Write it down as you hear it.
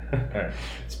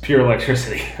It's pure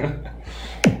electricity.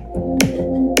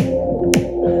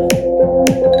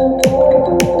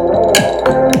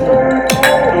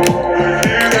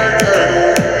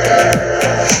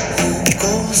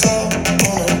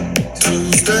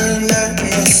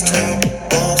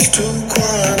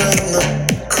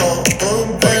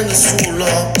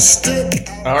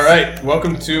 All right,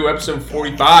 welcome to episode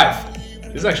 45.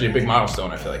 This is actually a big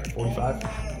milestone, I feel like. 45?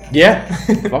 Yeah.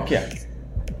 Fuck yeah.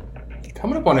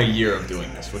 Coming up on a year of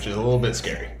doing this, which is a little bit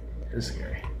scary. It is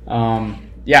scary.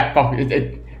 Yeah, fuck.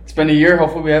 It's been a year.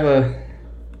 Hopefully we have a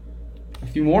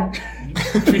few more.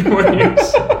 A few more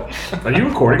years. Are you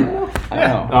recording? I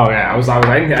don't know. Oh yeah,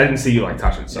 I didn't see you like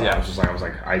touching, so Yeah. I was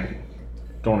like, I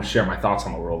don't want to share my thoughts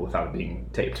on the world without it being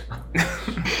taped.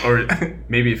 Or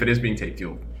maybe if it is being taped,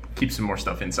 you'll keep some more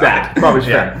stuff inside. Yeah, probably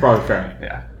fair. Probably fair.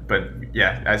 Yeah, but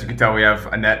yeah, as you can tell, we have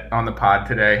Annett on the pod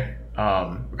today.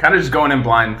 We're kind of just going in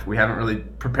blind. We haven't really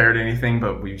prepared anything,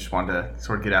 but we just wanted to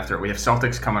sort of get after it. We have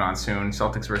Celtics coming on soon.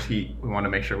 Celtics versus Heat. We want to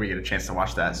make sure we get a chance to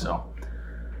watch that. So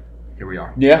here we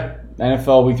are. Yeah,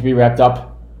 NFL week 3 wrapped up.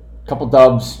 Couple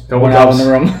dubs. Couple One dubs. out in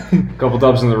the room. Couple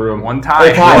dubs in the room. One tie.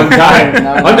 One tie.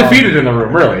 No. Undefeated in the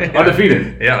room, really. Yeah.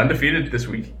 Undefeated. Yeah, undefeated this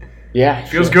week. Yeah.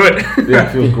 Feels good. Yeah,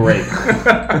 it feels great.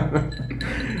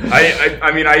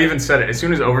 I mean, I even said it as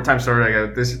soon as overtime started. I go,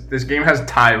 this game has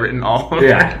tie written all over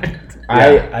Yeah. it.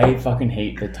 I fucking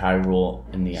hate the tie rule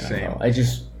in the NFL.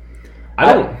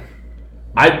 Same.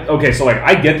 Okay, so like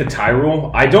I get the tie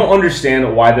rule. I don't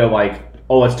understand why they're like,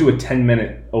 oh, let's do a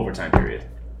 10-minute overtime period.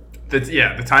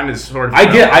 The time is sort of. I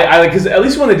like because at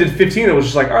least when they did 15, it was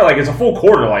just like, all right, like it's a full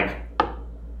quarter. Like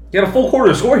you got a full quarter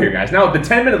to score here, guys. Now the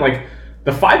 10-minute, like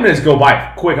the 5 minutes go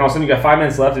by quick, and all of a sudden you got 5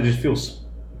 minutes left. It just feels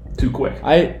too quick.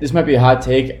 This might be a hot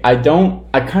take. I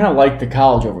kind of like the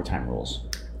college overtime rules.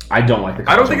 I don't like the.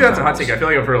 I don't think that's a hot overtime take. I feel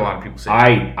like I've heard a lot of people say.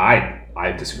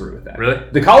 I disagree with that. Really?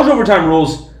 The college overtime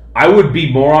rules, I would be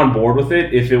more on board with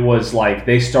it if it was like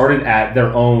they started at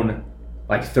their own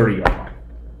like 30-yard line.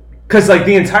 Because like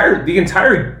the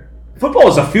entire football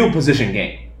is a field position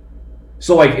game.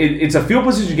 So like it's a field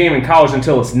position game in college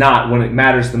until it's not when it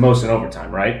matters the most in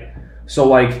overtime, right? So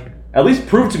like at least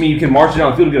prove to me you can march it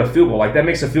down the field to get a field goal. Like that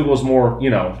makes the field goals more,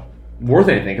 worth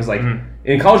anything. Because like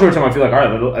in college overtime, I feel like, all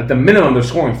right, at the minimum they're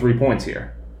scoring 3 points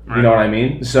here. Right. You know what I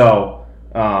mean? So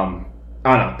I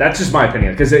don't know. That's just my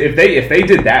opinion. Because if they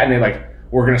did that and they like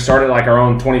we're gonna start at like our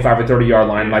own 25 or 30-yard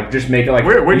line, like just make it like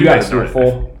Where do you they guys do start? it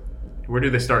full. Where do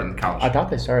they start in college? I thought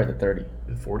they started at 30.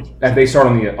 40. That they start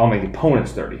on the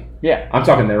opponent's 30. Yeah. I'm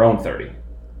talking their own 30.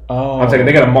 Oh. I'm talking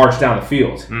they got to march down the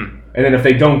field, and then if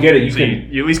they don't get it,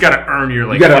 you at least got to earn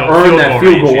your you got to earn that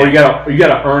field goal, or you got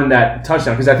to earn that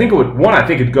touchdown. Because I think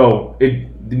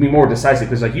it'd be more decisive.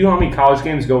 Because like you know how many college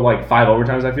games go like 5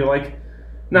 overtimes? I feel like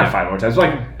not 5 overtimes.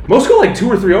 Like most go like 2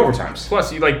 or 3 overtimes.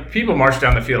 Plus, people march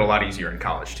down the field a lot easier in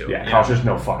college too. Yeah, college there's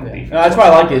no fucking defense. No, that's why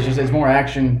I like it. It's more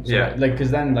action. So Yeah. Like because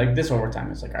then like this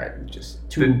overtime it's like all right, just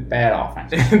two bad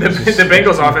offense. the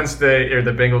Bengals offense or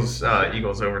the Bengals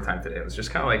Eagles overtime today was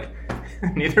just kind of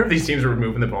like neither of these teams were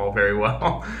moving the ball very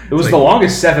well. It was the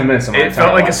longest 7 minutes of my It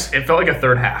felt like a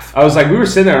third half. I was like, we were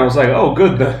sitting there, and I was like, oh,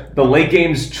 good. The late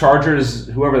games, Chargers,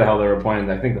 whoever the hell they were playing,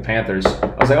 I think the Panthers. I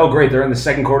was like, oh, great. They're in the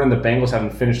second quarter, and the Bengals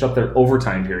haven't finished up their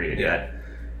overtime period yet.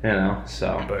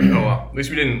 So. But oh well. At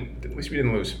least we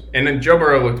didn't lose. And then Joe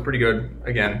Burrow looked pretty good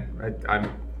again.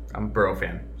 I'm a Burrow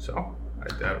fan, so.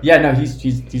 Yeah, no, he's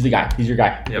the guy. He's your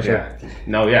guy. Yep. Yeah.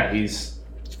 No, yeah, he's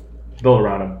built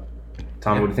around him.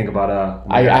 Tom, what do you think about?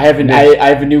 I have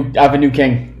a new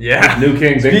king. Yeah. New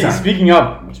king. Big time.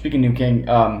 Speaking new king,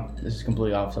 this is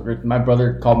completely off subject. My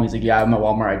brother called me. He's like, "Yeah, I'm at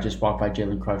Walmart. I just walked by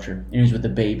Jalen Crutcher, and he was with the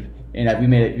babe, and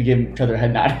we gave each other a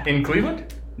head nod." In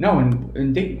Cleveland? No,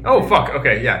 in Dayton. Oh fuck.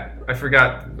 Okay, yeah, I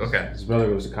forgot. Okay, His brother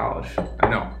goes to college. I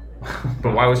know.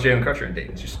 But why was Jalen Crutcher in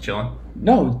Dayton? Just chilling?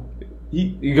 No,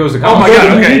 He goes to Oh college. my god.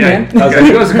 yeah, Okay, you yeah. did, man. I was like,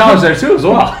 he goes to college there too as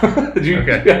well. Did you?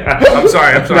 Okay. Yeah. I'm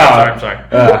sorry.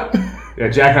 Yeah,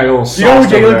 Jack and I got a little. You know who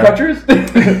sauce over Jalen there. Crutcher is?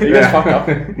 You guys fucked up.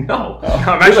 No.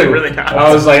 I'm actually really not.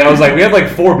 I was like, we had like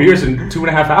 4 beers in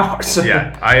 2.5 hours.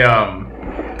 Yeah, I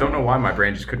don't know why my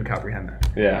brain just couldn't comprehend that.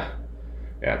 Yeah,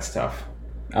 it's tough.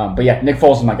 But yeah, Nick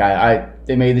Foles is my guy.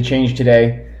 They made the change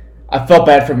today. I felt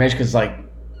bad for Mitch because like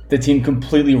the team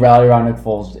completely rallied around Nick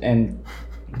Foles, and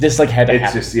this like had to It's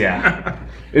happen. just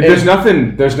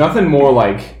there's nothing more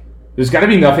like there's got to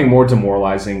be nothing more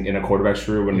demoralizing in a quarterback's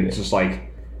career when it's just like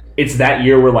it's that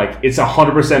year where like it's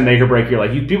 100% make or break year.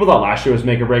 Like people thought last year was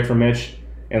make or break for Mitch,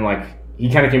 and like he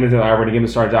kind of came into the hour to give him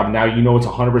the start job. Now you know it's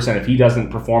 100%. If he doesn't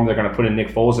perform, they're going to put in Nick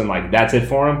Foles, and like that's it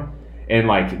for him. And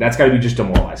like that's got to be just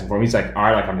demoralizing for him. He's like, all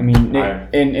right, like I mean,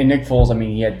 Nick Foles. I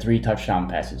mean, he had 3 touchdown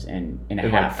passes in a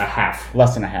half. Like a half.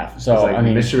 Less than a half. So like, I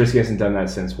mean, Mr. Trubisky hasn't done that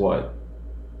since what?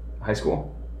 High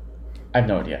school? I have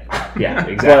no idea. Yeah,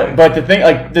 exactly. but the thing,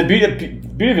 like the beauty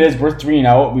of it is, we're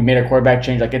 3-0. We made a quarterback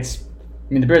change. Like it's.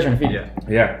 I mean, the Bears are undefeated.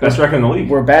 Yeah, best record in the league.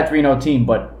 We're a bad 3-0 team,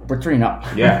 but we're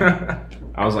 3-0. Yeah.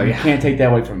 I was like, you can't take that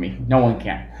away from me. No one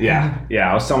can. Yeah.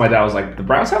 I was telling my dad, I was like, the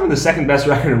Browns having the second best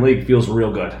record in the league feels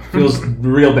real good. Feels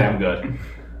real damn good.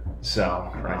 So,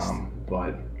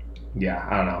 but yeah,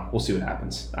 I don't know. We'll see what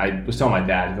happens. I was telling my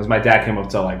dad because my dad came up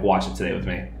to like watch it today with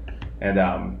me, and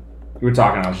we were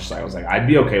talking. I was like, I'd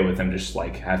be okay with him just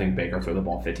like having Baker throw the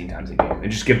ball 15 times a game and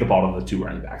just give the ball to the 2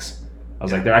 running backs. I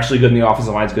was like, they're actually good in the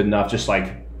offensive line's good enough. Just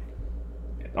like.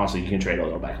 Honestly, you can trade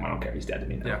Odell Beckham. I don't care. He's dead to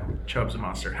me now. Yeah, Chubb's a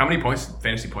monster. How many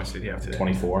fantasy points did he have today?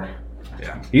 24.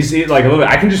 Yeah. He's like a little bit.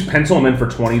 I can just pencil him in for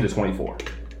 20 to 24.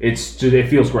 It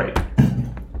feels great.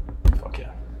 Fuck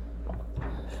yeah.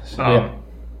 So,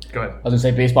 go ahead. I was gonna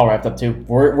say baseball wrapped up too.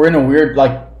 We're in a weird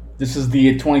this is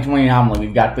the 2020 anomaly.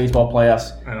 We've got baseball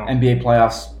playoffs, NBA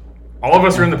playoffs. All of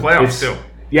us are in the playoffs too.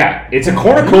 Yeah, it's a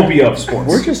cornucopia of sports.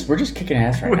 We're just kicking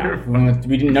ass right now.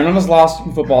 None of us lost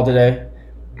in football today.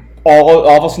 All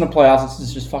of us in the playoffs.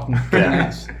 It's just fucking kicking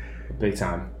ass. Big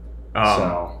time.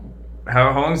 How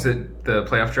long has the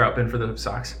playoff drought been for the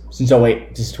Sox? Since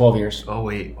 08. Just 12 years. Oh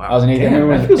wait, wow. I was in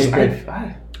 8th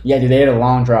grade. Yeah, dude, they had a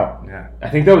long drought. Yeah, I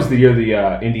think that was the year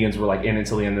the Indians were like in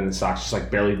until the end, and the Sox just like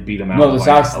barely beat them out. No, the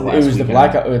Sox. It was the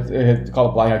blackout. It's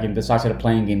called the blackout game. The Sox had a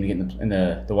playing game to get in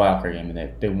the wild card game,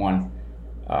 and they won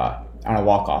on a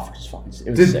walk off, which is fucking.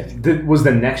 It was sick. Was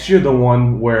the next year the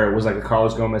one where it was like a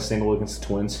Carlos Gomez single against the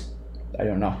Twins? I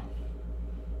don't know.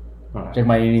 Right. Check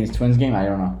my Indians Twins game. I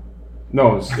don't know.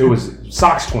 No, it was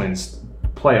Sox Twins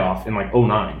playoff in like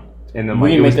 09, and then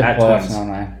we like, didn't it was make the at playoffs Twins.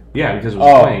 in 09. Yeah, because it was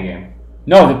a playing game.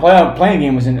 No, the playing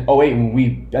game was in 08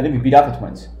 when I think we beat out the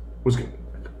Twins. Was good.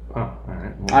 Oh, all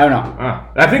right. Well, I don't know.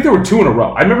 I think there were 2 in a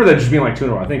row. I remember that just being like 2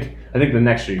 in a row. I think the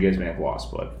next year you guys may have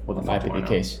lost, but what the fuck? Might be the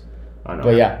case. I know.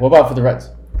 But yeah, what about for the Reds?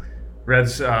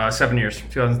 Reds 7 years.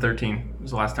 2013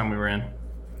 was the last time we were in.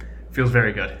 Feels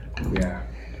very good. Yeah.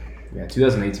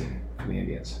 2018 for the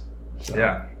Indians. So,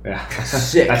 yeah.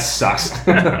 Sick. That sucks.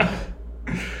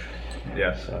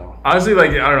 Yeah. So. Honestly,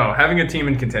 like, I don't know, having a team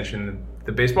in contention,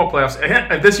 the baseball playoffs,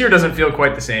 this year doesn't feel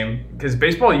quite the same because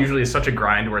baseball usually is such a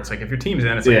grind where it's like if your team's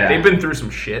in, it's like they've been through some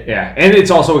shit. Yeah, and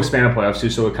it's also expanded playoffs too,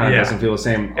 so it kind of doesn't feel the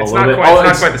same. It's not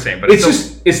quite the same, but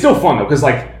it's still fun though because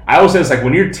like I always say, it's like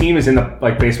when your team is in the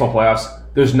like baseball playoffs.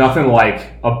 There's nothing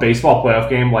like a baseball playoff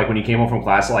game like when you came home from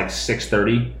class at like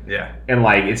 6:30. Yeah. And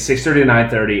like it's 6:30 to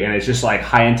 9:30 and it's just like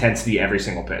high intensity every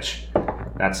single pitch.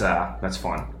 That's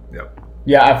fun. Yep.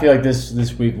 Yeah, I feel like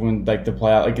this week when like the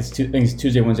playoff like it's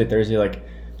Tuesday, Wednesday, Thursday, like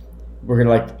we're gonna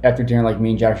like after dinner like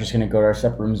me and Josh are just gonna go to our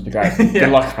separate rooms. But guys,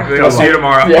 good luck. I'll see you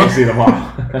tomorrow. Yeah. I'll see you tomorrow.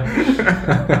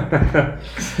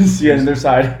 See you on the other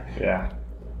side. Yeah.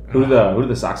 Who do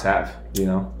the Sox have? Do you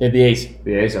know? They have the A's.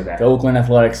 The A's, okay. The Oakland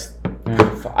Athletics.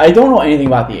 I don't know anything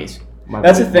about the A's.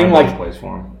 That's the thing. My like, plays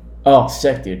for him. Oh,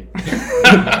 sick, dude.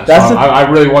 I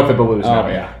really want them to lose. Oh now.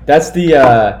 yeah. That's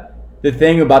the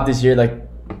thing about this year. Like,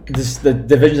 the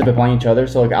divisions have been playing each other.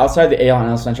 So like outside the AL and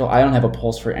NL Central, I don't have a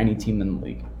pulse for any team in the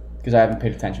league because I haven't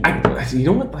paid attention. You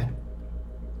know what? Like,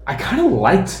 I kind of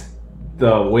liked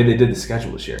the way they did the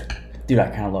schedule this year. Dude, I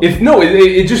kind of love it.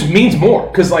 It just means more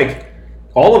because like.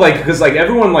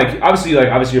 Everyone obviously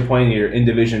you're playing your in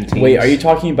division teams. Wait, are you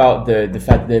talking about the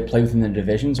fact that they play within the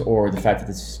divisions or the fact that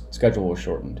the schedule was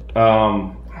shortened?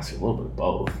 Honestly, a little bit of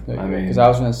both. I mean, because I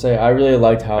was gonna say I really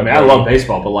liked how. I love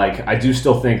baseball, but like I do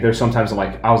still think there's sometimes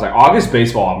I was like August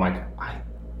baseball. I'm like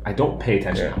I don't pay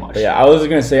attention that much. But yeah, I was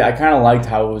gonna say I kind of liked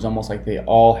how it was almost like they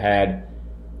all had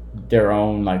their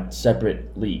own like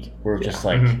separate league, where it's just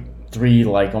like. Mm-hmm. 3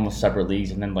 like almost separate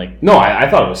leagues, and then like no,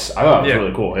 I thought it was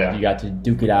really cool. Yeah, you got to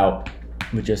duke it out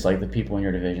with just like the people in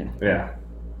your division. Yeah,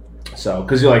 so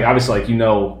because you're like obviously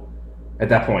at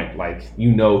that point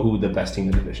who the best team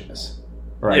in the division is,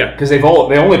 right? Yeah, because they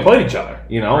only played each other.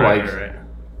 Right.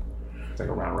 It's like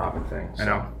a round robin thing. So. I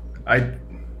know.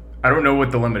 I don't know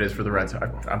what the limit is for the Reds.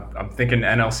 I'm thinking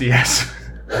NLCS.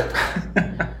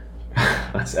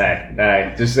 Let's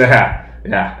just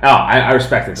yeah. Oh, I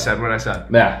respect it. Said what I said.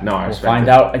 Yeah, no, I respect it. We'll find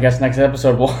out, I guess, next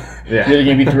episode. You're either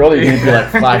going to be thrilled or you're going to be like,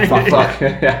 fuck.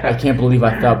 Yeah. I can't believe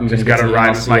I thought we were going to get to the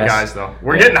ride with my guys, though.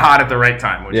 We're getting hot at the right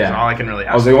time, which is all I can really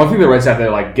ask. I was like, one thing the Reds have,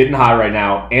 they're like getting hot right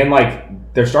now, and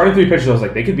like they're starting 3 pitchers. I was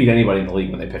like, they could beat anybody in the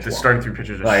league when they pitch. The starting 3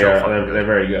 pitchers are they're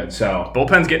very good. So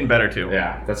bullpen's getting better too.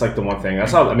 Yeah, that's like the one thing.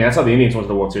 That's how the Indians went to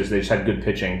the World Series. They just had good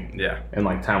pitching. Yeah. And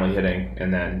like timely hitting,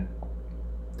 and then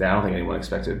don't think anyone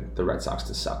expected the Red Sox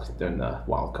to suck. They're in the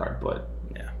wild card, but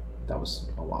Yeah. that was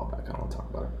a while back. I don't want to talk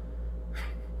about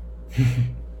it.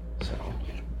 So,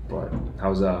 but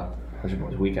how's your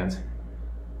boys' weekend?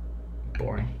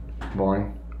 Boring.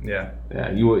 Boring. Yeah.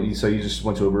 Yeah. So you just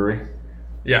went to a brewery?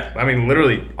 Yeah. I mean,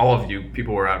 literally, all of you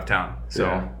people were out of town. So,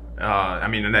 Yeah. I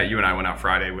mean, Annett, you and I went out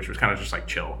Friday, which was kind of just like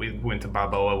chill. We went to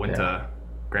Balboa, went to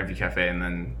Grandview Cafe, and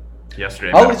then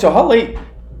yesterday. How late?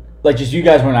 Like, just you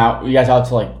guys went out. You guys out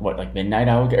till like midnight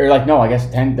out, or like no? I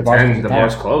guess 10. The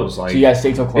bar's closed. Like, so you guys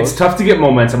stay till close. It's tough to get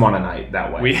momentum on a night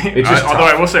that way. It's just although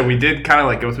tough. I will say we did kind of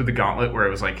like go through the gauntlet where it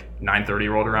was like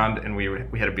 9:30 rolled around and we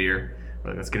had a beer.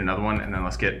 We're like, let's get another one and then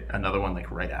let's get another one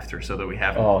like right after so that we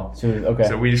have. Oh, so okay.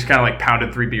 So we just kind of like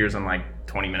pounded 3 beers in like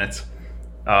 20 minutes,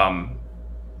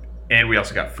 and we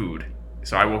also got food.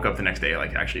 So I woke up the next day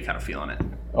like actually kind of feeling it.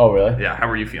 Oh really? Yeah. How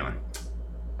were you feeling?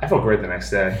 I felt great the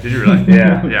next day. Did you really?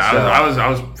 Yeah. Yeah. So, I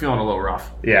was feeling a little rough.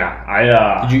 Yeah.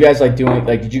 I. Did you guys like doing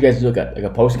like? Did you guys do like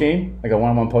a post game, like a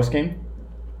 1-on-1 post game,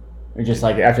 or just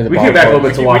like after the? We bar came back a closed?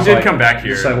 little bit to watch. We did like, come back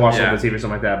here. Just like watch yeah. the TV or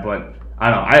something like that. But I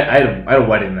don't know. I had a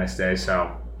wedding the next day,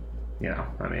 so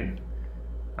I mean,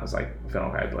 I was like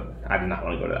feeling okay, but I did not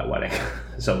want to go to that wedding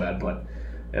so bad. But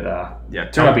it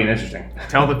turned out being interesting.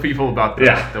 Tell the people about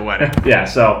the wedding. Yeah.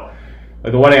 So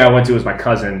like the wedding I went to was my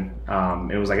cousin.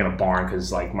 It was like in a barn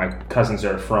because like my cousins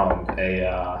are from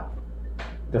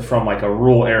they're from like a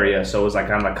rural area, so it was like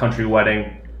kind of a country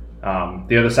wedding.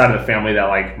 The other side of the family that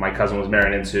like my cousin was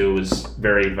married into was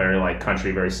very, very like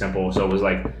country, very simple. So it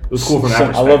was cool from that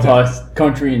perspective. I love how it's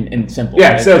country and simple.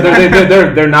 Yeah, right? so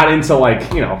they're not into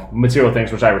like material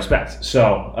things, which I respect.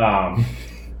 So,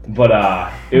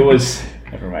 but it was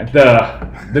Never mind.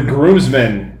 the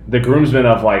groomsmen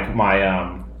of like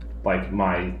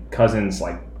my cousin's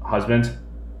like husband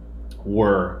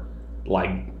were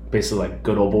like basically like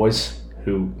good old boys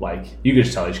who like you could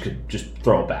just tell you could just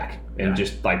throw it back and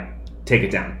just like take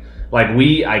it down. Like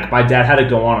my dad had to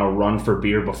go on a run for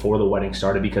beer before the wedding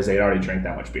started because they had already drank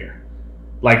that much beer.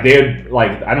 Like they had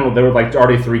like I don't know, there were like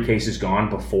already 3 cases gone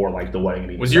before like the wedding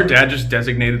even Was started. your dad just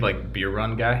designated like beer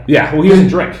run guy? Yeah, well he doesn't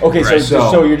drink. Okay, Right.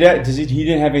 so your dad he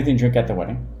didn't have anything to drink at the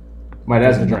wedding. My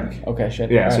dad doesn't drink. Okay, shit.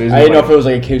 Yeah, All so right. he's I didn't know like- if it was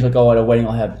like a case like, oh, at a wedding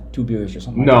I'll have 2 beers or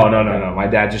something. No. like that. My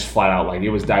dad just flat out like it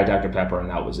was Diet Dr. Pepper and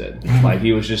that was it. Like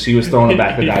he was throwing it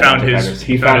back to He Diet found Dr. his- Peppers.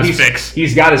 he found his fix.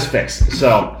 He's got his fix.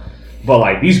 So, but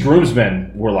like these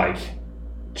groomsmen were like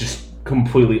just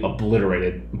completely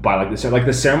obliterated by like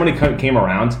the ceremony came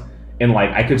around and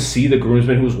like I could see the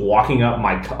groomsman who was walking up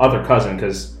my other cousin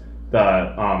because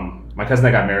my cousin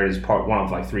that got married is one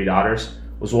of like 3 daughters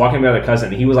was walking my other cousin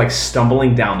and he was like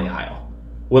stumbling down the aisle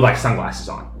with like sunglasses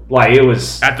on. Like it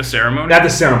was At the ceremony? at the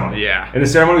ceremony. Yeah. And the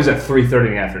ceremony was at 3:30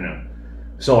 in the afternoon.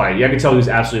 So like I could tell he was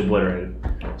absolutely obliterated.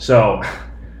 So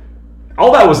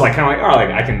all that was like kind of like, all right,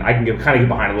 like I can kind of get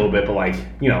behind a little bit, but like,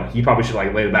 he probably should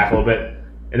like lay it back a little bit.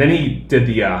 And then he did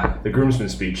the groomsman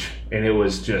speech and it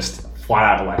was just flat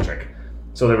out electric.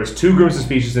 So there was 2 groomsman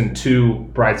speeches and 2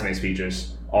 bridesmaid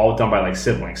speeches, all done by like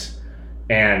siblings.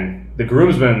 And the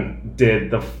groomsman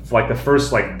did the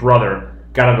first like brother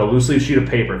got out a loose leaf sheet of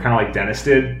paper, kind of like Dennis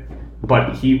did,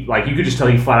 but he like you could just tell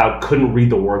he flat out couldn't read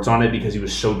the words on it because he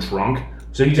was so drunk.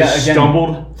 So he just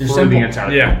stumbled through the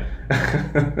entire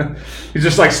thing. He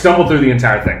just like stumbled through the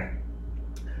entire thing,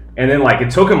 and then like it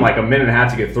took him like a minute and a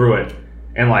half to get through it,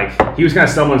 and like he was kind of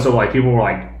stumbling, so like people were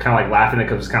like kind of like laughing at it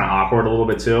because it was kind of awkward a little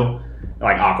bit too,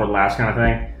 like awkward laughs kind of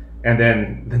thing. And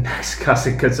then the next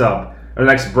cousin gets up, or the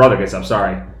next brother gets up,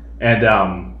 sorry, and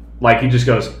like he just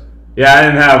goes, yeah, I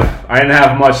didn't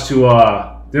have much to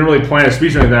didn't really plan a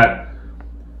speech or anything like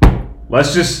that.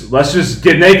 Let's just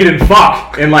get naked and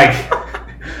fuck and like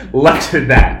left it at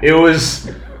that. It was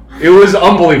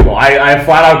unbelievable. I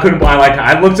flat out couldn't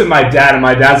I looked at my dad and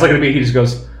my dad's looking at me, he just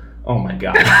goes, oh my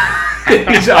god.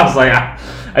 I was like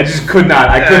I just could not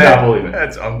believe it.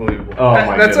 That's unbelievable. Oh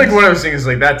my That's goodness. like one of those things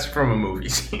like that's from a movie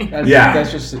scene.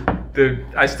 That's just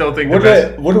I still think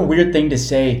what a weird thing to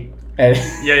say.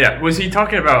 Yeah. Was he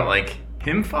talking about like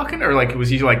him fucking, or like was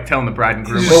he like telling the bride and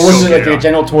groom? Or was it like a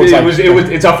general towards like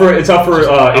It's up for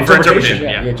interpretation.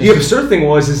 Yeah. Yeah, The absurd thing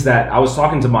was that I was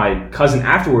talking to my cousin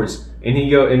afterwards,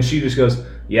 and she just goes,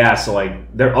 yeah, so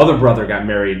like their other brother got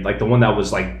married, like the one that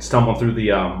was like stumbling through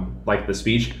the like the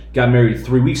speech, got married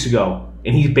 3 weeks ago,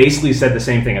 and he basically said the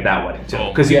same thing at that wedding too,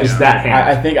 because he was that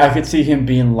hammered. I think I could see him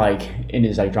being like in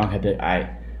his like drunk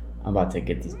head. I'm about to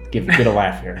get a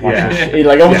laugh here. Watch this shit.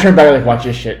 Like almost turn back like watch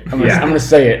this shit. I'm gonna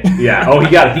say it. Yeah. Oh,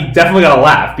 he definitely got a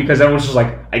laugh because everyone's just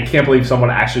like, I can't believe someone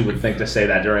actually would think to say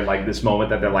that during like this moment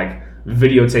that they're like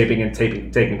videotaping and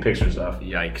taking pictures of.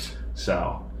 Yikes.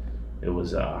 So it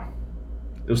was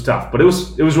It was tough, but it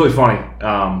was really funny. Yeah.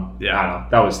 I don't know.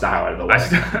 That was the highlight of the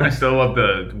wedding. I still love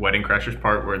the Wedding Crashers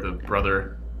part where the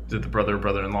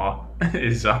brother-in-law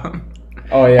is.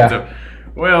 Oh yeah. So,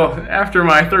 well, after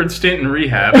my third stint in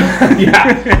rehab.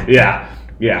 yeah.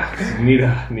 You need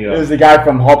a. It was the guy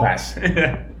from Hall Pass.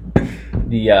 Yeah.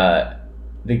 Yeah.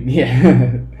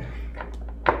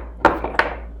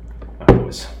 My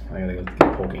boys, I gotta go get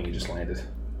poking. You just landed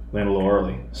a little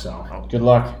early, so Good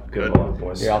luck. good luck,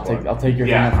 boys. Here, I'll take your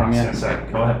Yeah, hand from you.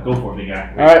 Go ahead, go for it, big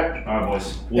guy. All right. All right,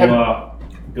 boys. Well,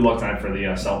 good luck tonight for the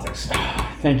Celtics.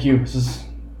 Thank you. This is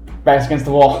backs against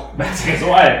the wall. That's against the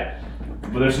why.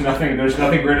 But there's nothing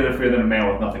greater than fear than a man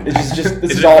with nothing. This is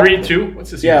Is it all 3-2?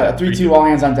 What's this? Yeah, 3-2, all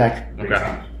hands on deck. Big Okay.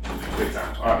 time. Big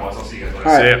time. All right, boys. I'll see you guys later.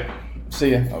 All right.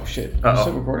 See ya. See ya. Oh shit. Uh-oh. We're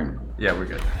still recording. Yeah, we're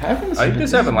good. Happened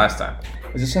This happened last time.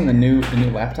 Is this on the new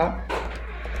laptop?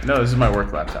 No, this is my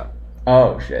work laptop.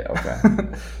 Oh shit. Okay.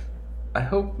 I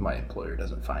hope my employer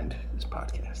doesn't find this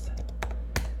podcast.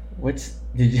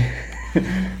 Did you?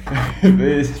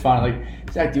 This is fine. Like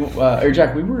Zach,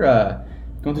 Jack, we were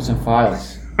going through some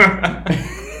files.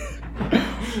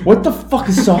 What the fuck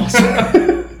is sauce?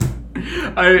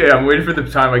 I'm waiting for the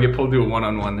time I get pulled to a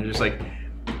one-on-one. They're just like,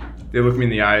 they look me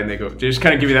in the eye and they go, they just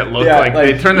kind of give you that look, Yeah, like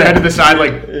they turn their head to the side,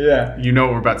 like, Yeah. you know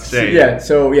what we're about to say.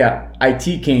 So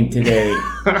IT came today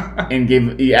and gave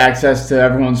me access to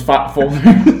everyone's folders.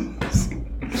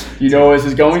 You know where this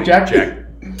is going, Jack?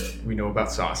 We know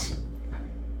about sauce.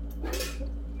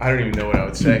 I don't even know what I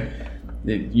would say.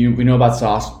 We know about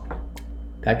sauce.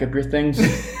 Pack up your things.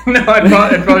 No, I'd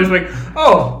probably just be like,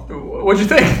 oh, what'd you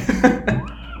think?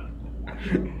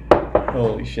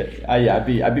 Holy shit! I'd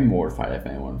be mortified if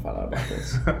anyone found out about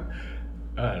this.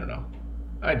 I don't know.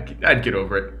 I'd get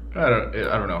over it. I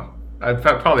don't know. I'd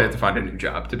probably have to find a new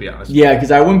job, to be honest. Yeah, because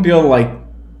I wouldn't be able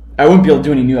to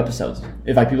do any new episodes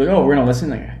if people like, oh, we're gonna listen.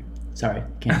 Like, sorry,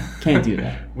 can't do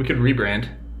that. We could rebrand.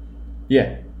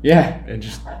 Yeah. And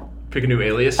just pick a new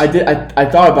alias. I did. I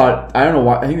thought about it. I don't know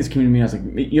why. I think this came to me. I was like,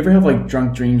 you ever have like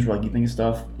drunk dreams where like you think of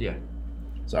stuff? Yeah.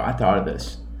 So I thought of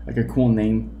this, like a cool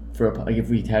name for like if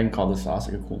we hadn't called this sauce,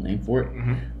 like a cool name for it.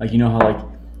 Mm-hmm. Like you know how like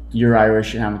you're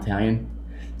Irish and I'm Italian,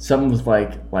 something with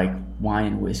like wine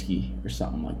and whiskey or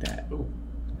something like that. Ooh.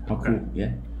 How Okay. cool?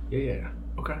 Yeah. Yeah.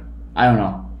 Okay. I don't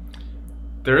know.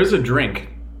 There is a drink.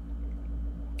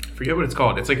 I forget what it's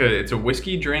called. It's a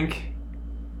whiskey drink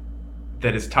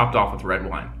that is topped off with red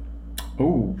wine.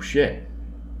 Oh shit!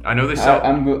 I know they sell.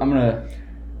 I'm gonna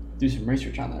do some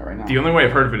research on that right now. The only way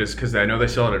I've heard of it is because I know they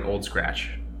sell it at Old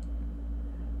Scratch.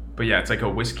 But yeah, it's like a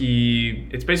whiskey.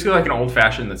 It's basically like an old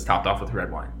fashioned that's topped off with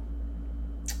red wine.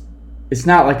 It's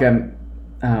not like a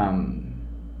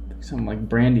something like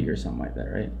brandy or something like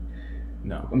that, right?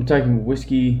 No. I'm talking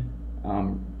whiskey,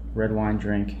 red wine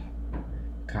drink,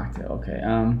 cocktail. Okay.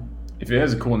 If it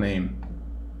has a cool name.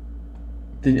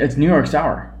 It's New York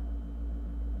Sour,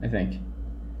 I think.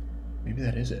 Maybe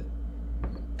that is it.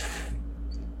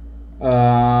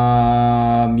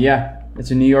 Yeah, it's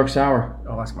a New York Sour.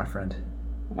 I'll ask my friend.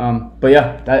 But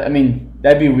yeah, that'd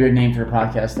be a weird name for a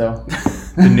podcast, though.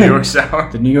 The New York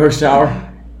Sour. The New York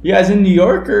Sour. You guys in New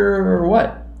York or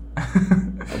what?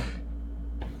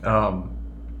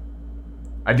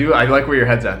 I like where your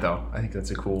head's at though. I think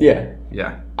that's a cool. Yeah.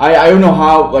 Yeah. I don't know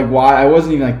how, like, why. I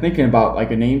wasn't even like thinking about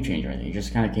like a name change or anything. It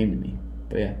just kind of came to me.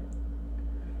 But yeah.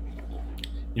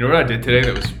 You know what I did today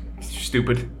that was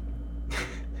stupid?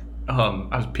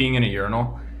 I was peeing in a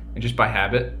urinal, and just by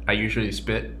habit, I usually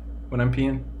spit when I'm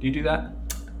peeing. Do you do that?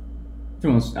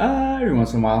 Every once in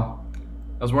a while.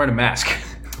 I was wearing a mask.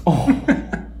 Oh.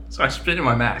 So I spit in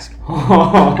my mask.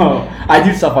 I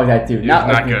do stuff like that too. It was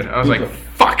not good. I was like,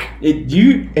 fuck. Do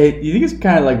you think it's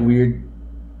kind of like weird,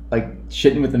 like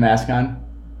shitting with the mask on?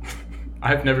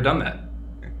 I've never done that.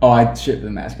 Oh, I shit with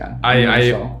the mask on.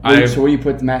 So what do you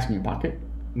put the mask in your pocket?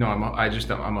 No, I'm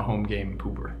a home game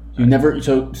pooper. You never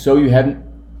so you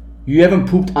haven't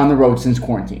pooped on the road since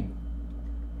quarantine.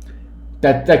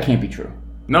 That can't be true.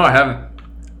 No, I haven't.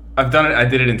 I've done it. I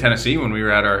did it in Tennessee when we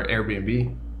were at our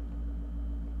Airbnb.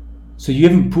 So you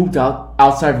haven't pooped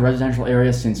outside of residential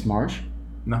area since March?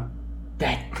 No.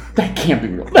 That can't be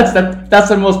real. That's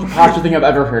the most preposterous thing I've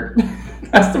ever heard.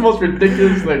 That's the most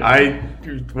ridiculous thing.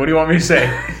 What do you want me to say?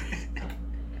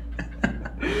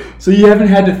 So you haven't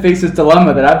had to face this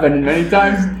dilemma that I've been in many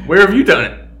times? Where have you done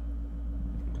it?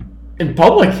 In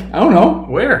public? I don't know.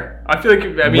 Where? I feel like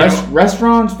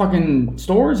restaurants, fucking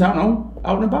stores. I don't know.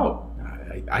 Out and about.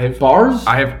 I have bars.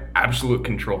 I have absolute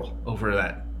control over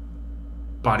that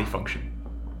body function.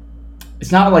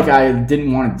 It's not like I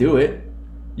didn't want to do it.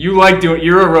 You like doing.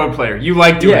 You're a road player. You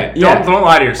like doing it. Don't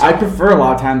lie to yourself. I prefer a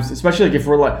lot of times, especially like if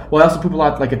we're like. Well, I also poop a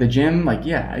lot like at the gym. Like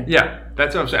Yeah,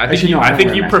 that's what I'm saying. I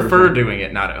think you prefer doing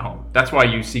it, not at home. That's why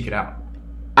you seek it out.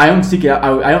 I don't seek it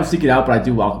out. I don't seek it out, but I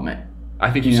do welcome it.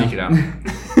 I think you seek it out.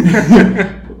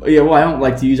 Yeah, well, I don't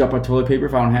like to use up our toilet paper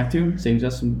if I don't have to. Saves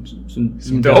us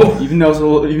some dough. Even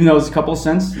though it's a couple of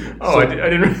cents. Oh, I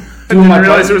didn't my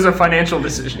realize it was a financial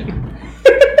decision.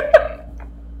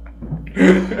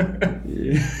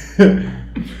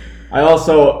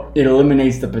 It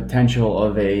eliminates the potential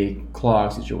of a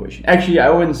clog situation. Actually, I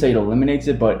wouldn't say it eliminates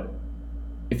it, but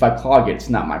if I clog it, it's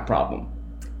not my problem.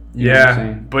 You know what I'm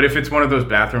saying? But if it's one of those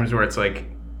bathrooms where it's like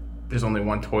there's only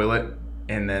one toilet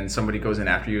and then somebody goes in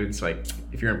after you, it's like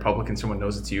if you're in public and someone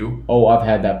knows it's you. Oh, I've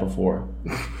had that before.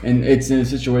 And it's in a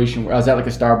situation where I was at like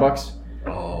a Starbucks.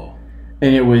 Oh.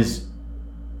 And it was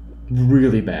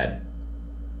really bad.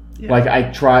 Yeah. Like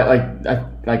I tried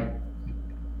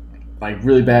like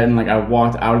really bad, and like I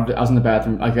walked out of I was in the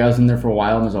bathroom, like I was in there for a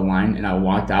while and there's a line and I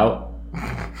walked out.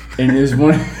 And it was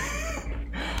one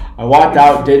I walked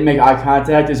out, didn't make eye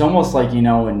contact. It's almost like,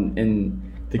 in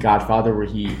The Godfather, where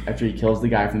after he kills the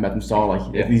guy from the bathroom stall,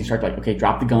 like he's instructed, like, okay,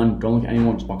 drop the gun, don't look at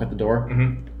anyone, just walk out the door.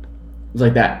 Mm-hmm. It was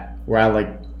like that, where I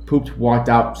like pooped, walked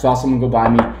out, saw someone go by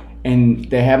me, and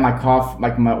they had my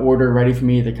my order ready for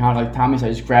me at the counter, like Tommy, so I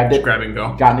just grabbed it, just grab it and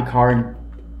go, got in the car, and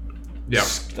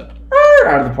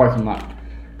out of the parking lot.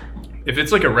 If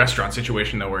it's like a restaurant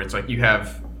situation though, where it's like you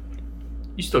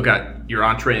still got your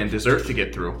entree and dessert to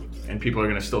get through, and people are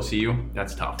gonna still see you,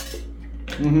 that's tough.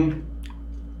 Mm-hmm.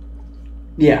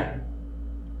 Yeah.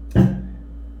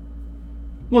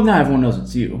 Well, now everyone knows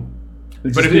it's you.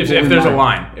 But if there's a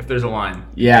line,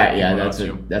 yeah,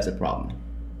 that's a problem.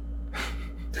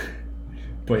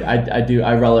 But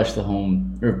I relish the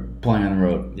home or playing on the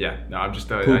road. Yeah, no, I'm just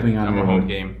pooping on the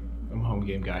road. I'm a home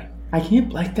game guy. I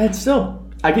can't like that still.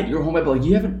 I get your home, but like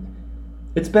you haven't.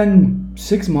 It's been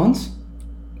 6 months.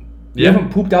 You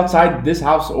haven't pooped outside this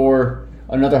house or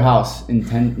another house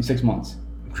in 6 months.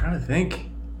 I'm trying to think.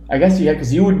 I guess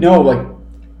because you would know, like,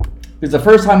 because the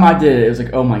first time I did it, it was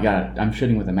like, oh my god, I'm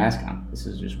shitting with a mask on. This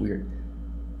is just weird.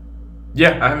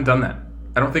 Yeah, I haven't done that.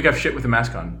 I don't think I've shit with a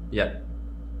mask on yet.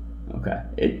 Okay.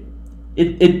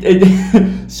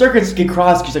 It circuits get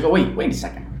crossed. She's like, oh wait a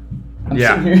second. I'm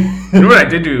sitting here. You know what I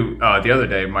did do the other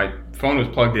day? My phone was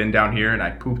plugged in down here, and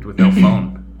I pooped with no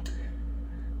phone.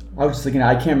 I was just thinking,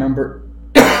 I can't remember.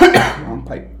 Wrong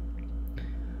pipe.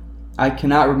 I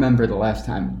cannot remember the last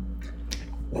time.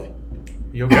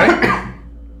 You okay?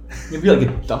 You'd be like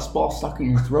a dust ball stuck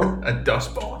in your throat. A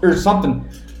dust ball? Or something.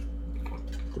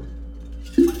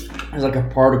 There's like a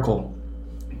particle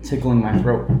tickling my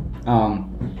throat.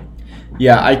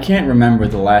 Yeah, I can't remember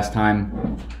the last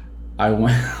time I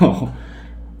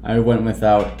went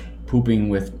without pooping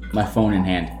with my phone in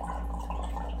hand.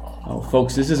 Oh,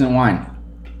 folks, this isn't wine.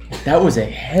 That was a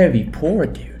heavy pour,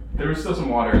 dude. There was still some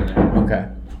water in there. Okay.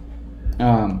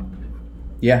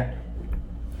 Yeah.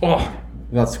 Oh.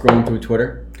 Without scrolling through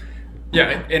Twitter.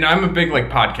 Yeah, and I'm a big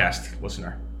podcast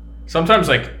listener. Sometimes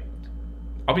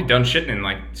I'll be done shitting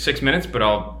in 6 minutes, but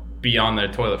I'll be on the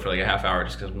toilet for a half hour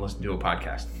just because I'm listening to a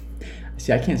podcast.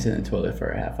 See, I can't sit in the toilet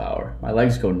for a half hour. My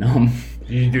legs go numb.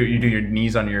 You do your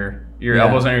knees on your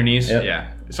elbows on your knees? Yep.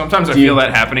 Yeah. Sometimes I feel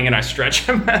that happening and I stretch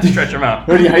them out.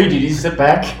 How do you do? Do you sit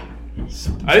back?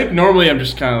 I think normally I'm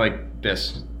just kind of like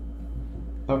this.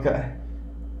 Okay.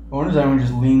 I wonder if everyone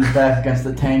just leans back against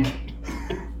the tank.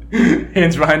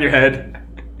 Hands behind your head.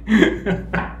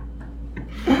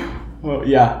 Well,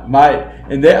 yeah.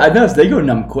 I noticed they go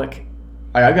numb quick.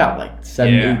 I got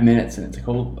 7-8 minutes and it's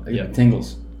cold. It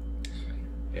tingles.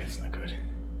 Yeah, it's not good.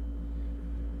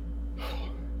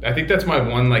 I think that's my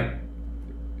one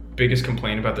biggest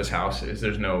complaint about this house is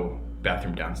there's no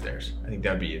bathroom downstairs. I think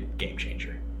that'd be a game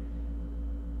changer.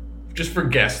 Just for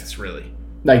guests, really.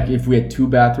 If we had 2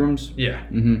 bathrooms? Yeah.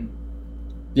 Mm-hmm.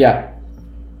 Yeah.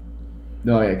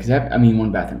 No, yeah, because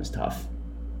one bathroom is tough.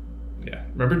 Yeah.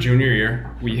 Remember junior year,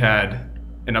 we had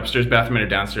an upstairs bathroom and a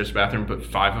downstairs bathroom, but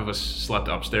 5 of us slept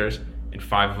upstairs, and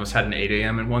 5 of us had an 8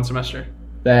 a.m. in one semester?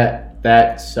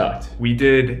 That sucked. We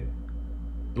did,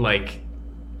 I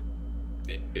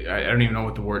don't even know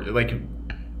what the word,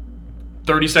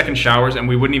 30-second showers, and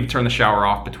we wouldn't even turn the shower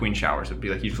off between showers. It'd be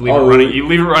you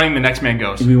leave it running, the next man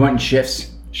goes. We went in shifts.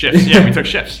 Shifts, yeah, we took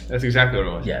shifts. That's exactly what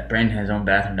it was. Yeah, Brandon had his own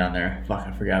bathroom down there. Fuck,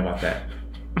 I forgot about that.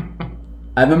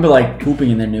 I remember pooping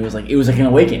in there, and it was like an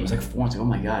away game. It was once, oh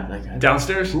my god,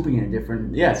 downstairs? Pooping in a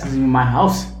different, this isn't even my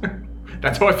house.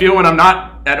 That's how I feel when I'm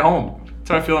not at home. That's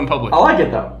how I feel in public. I like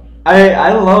it though.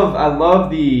 I love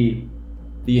the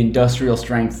industrial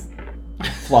strength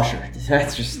flusher.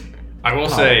 That's just I will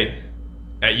say,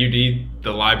 at UD,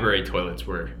 the library toilets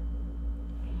were.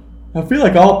 I feel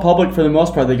like all public for the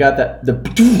most part, they got that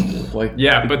like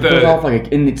but it goes off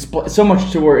like and it's so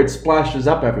much to where it splashes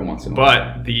up every once in a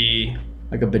while. But the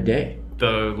like a bidet.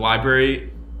 The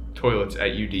library toilets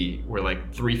at UD were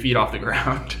like 3 feet off the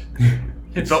ground.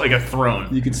 It felt like a throne.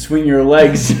 You could swing your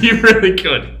legs. You really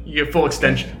could. You get full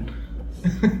extension. I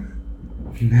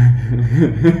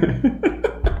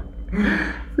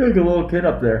feel like a little kid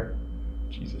up there.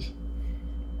 Jesus.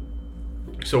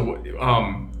 So,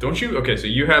 don't you? Okay, so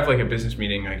you have like a business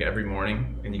meeting like every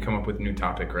morning, and you come up with a new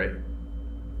topic, right?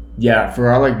 Yeah, for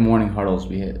our like morning huddles,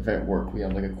 we have at work. We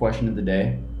have like a question of the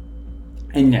day,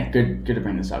 and yeah, good to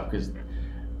bring this up because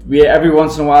we every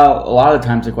once in a while, a lot of the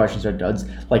times the questions are duds.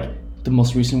 Like the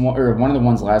most recent one, or one of the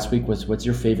ones last week was, "What's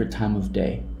your favorite time of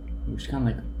day?" Which is kind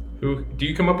of like. Who do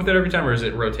you come up with it every time, or is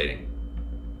it rotating?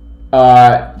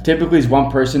 Typically it's one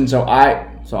person. So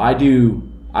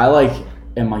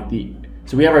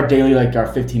we have our daily like our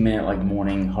 15-minute like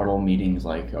morning huddle meetings.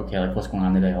 Like okay, like what's going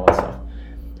on today, all that stuff.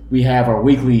 We have our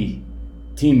weekly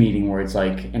team meeting where it's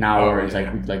like an hour. It's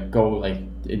like we like go like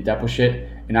in depth with shit,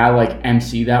 and I like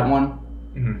MC that one.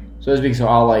 Mm-hmm. So to speak, so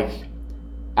I'll like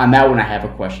on that one I have a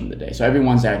question of the day. So every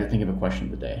Wednesday I have to think of a question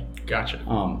of the day. Gotcha.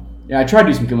 Yeah, I try to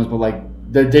do some good ones, but like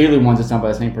the daily ones it's done by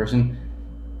the same person.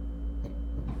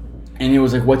 And it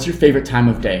was like, what's your favorite time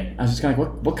of day? I was just kind of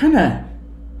like, what kind of...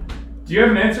 Do you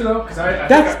have an answer though? Because I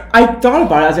thought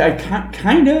about it. I was like, I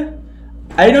kind of...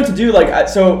 I didn't know what to do. Like,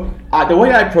 the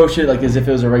way I approached it, like, as if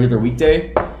it was a regular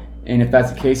weekday, and if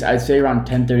that's the case, I'd say around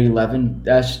 10:30, 11.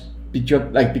 That's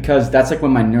because that's like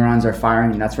when my neurons are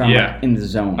firing, and that's when I'm like, in the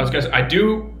zone. I was gonna say, I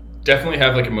do definitely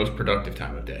have like a most productive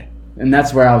time of day. And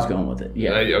that's where I was going with it.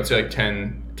 Yeah, I would say like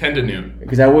 10 to noon.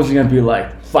 Because I wasn't gonna be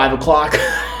like 5 o'clock.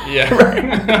 Yeah.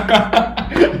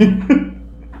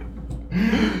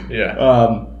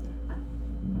 Yeah.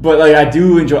 But like I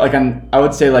do enjoy I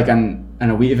would say like on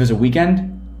a week if it was a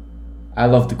weekend, I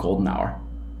love the golden hour.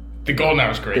 The golden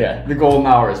hour is great. Yeah, the golden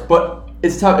hours. But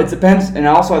it's tough. It depends, and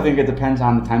also I think it depends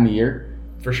on the time of year.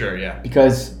 For sure, yeah.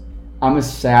 Because I'm a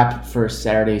sap for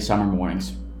Saturday summer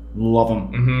mornings. Love them.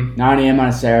 Mm-hmm. 9 a.m. on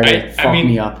a Saturday, fuck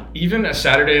me up. Even a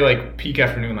Saturday like peak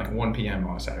afternoon, like 1 p.m.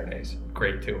 on a Saturday is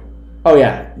great too. Oh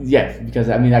yeah, because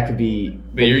I mean that could be.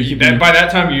 But by that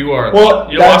time you are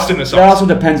you're lost in the sauce. That also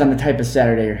depends on the type of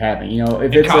Saturday you're having. You know,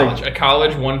 if in it's college, like a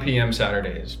college 1 p.m.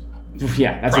 Saturday is.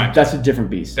 Yeah, that's a different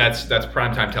beast. That's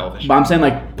primetime television. But I'm saying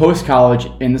like post college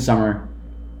in the summer,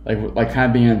 like kind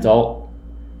of being an adult,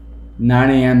 9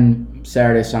 a.m.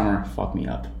 Saturday summer, fuck me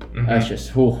up. Mm-hmm. That's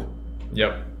just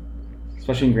Yep.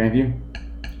 Especially in Grandview.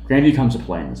 Grandview comes to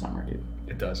play in the summer, dude.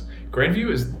 It does.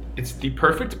 Grandview it's the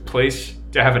perfect place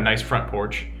to have a nice front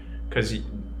porch because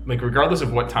like regardless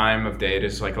of what time of day it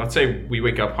is, like let's say we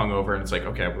wake up hungover and it's like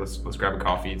okay, let's grab a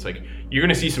coffee. It's like you're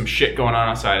gonna see some shit going on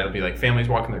outside. It'll be like families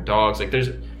walking their dogs. Like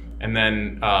and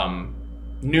then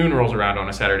noon rolls around on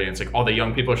a Saturday and it's like all the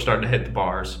young people are starting to hit the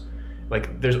bars.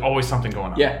 Like there's always something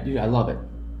going on. Yeah, dude, I love it.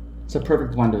 It's a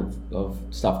perfect blend of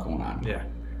stuff going on. Yeah.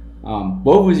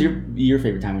 What was your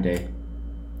favorite time of day?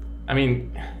 I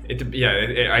mean,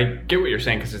 I get what you're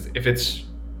saying because if it's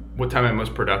what time I'm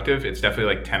most productive, it's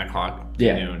definitely like 10 o'clock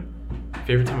to noon.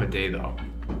 Favorite time of day though,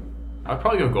 I'd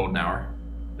probably go golden hour,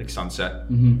 like sunset,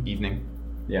 evening.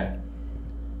 Yeah.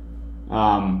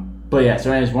 But yeah,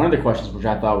 so anyways, one of the questions which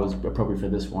I thought was appropriate for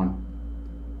this one,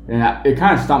 and it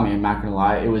kind of stumped me, I'm not gonna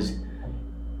lie, it was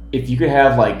if you could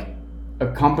have like a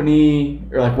company,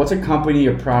 or like what's a company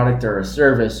or product or a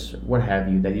service, what have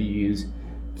you, that you use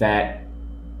that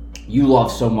you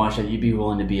love so much that you'd be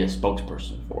willing to be a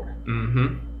spokesperson for.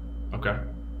 Mm-hmm. Okay.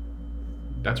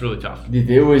 That's really tough.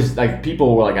 It was like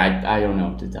people were like, I don't know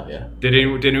what to tell you. Did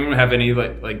anyone have any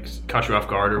like caught you off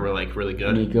guard or were like really good?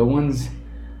 Any good ones?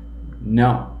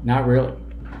 No, not really.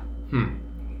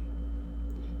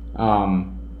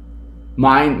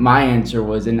 My answer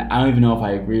was, and I don't even know if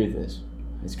I agree with this.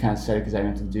 It's kind of sad because I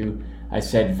meant to I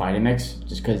said Vitamix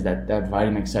just because that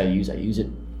Vitamix I use it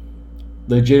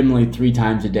legitimately 3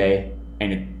 times a day,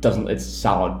 and it's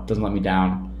solid, doesn't let me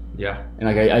down. Yeah. And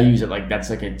like I use it like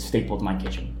that's like a staple to my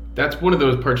kitchen. That's one of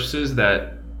those purchases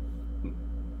that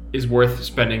is worth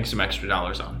spending some extra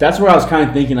dollars on. That's where I was kind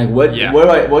of thinking like what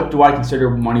do I consider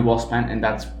money well spent, and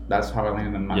that's how I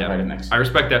landed on my Vitamix. I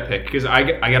respect that pick because I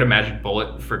got a Magic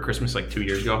Bullet for Christmas like 2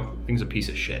 years ago. Thing's a piece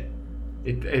of shit.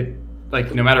 It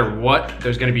like no matter what,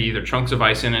 there's going to be either chunks of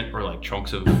ice in it or like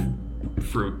chunks of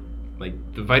fruit. Like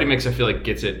the Vitamix, I feel like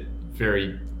gets it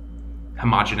very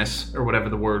homogenous or whatever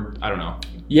the word. I don't know.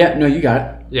 Yeah, no, you got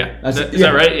it. Yeah, is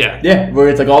that right? Yeah. Yeah, where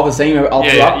it's like all the same all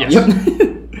throughout. Yes.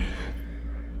 Yep.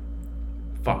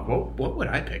 Fuck, what would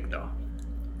I pick, though?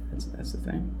 That's the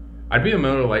thing. I'd be a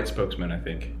Miller Lite spokesman, I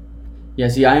think. Yeah,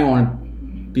 see, I didn't want to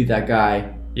be that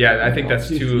guy. Yeah, I think that's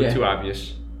too Yeah. too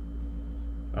obvious.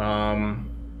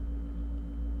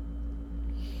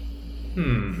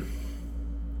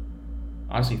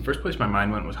 Honestly, first place my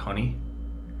mind went was honey.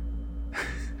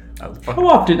 How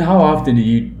often do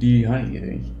you eat honey, you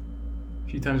think? A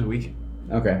few times a week.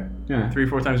 Okay. Yeah. 3 or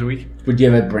 4 times a week. Would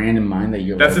you have a brand in mind that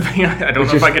you're That's like, the thing. I don't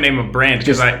know if I can name a brand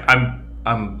because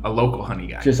I'm a local honey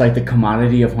guy. just like the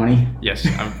commodity of honey? Yes.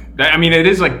 I mean, it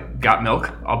is like Got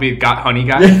Milk. I'll be a Got Honey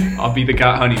guy. I'll be the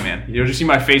Got Honey man. You'll just see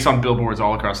my face on billboards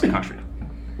all across the country.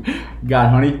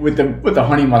 Got honey with the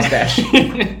honey mustache.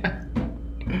 It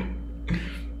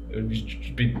would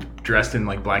be dressed in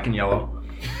like black and yellow.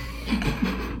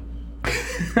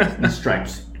 The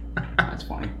stripes. That's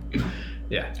funny.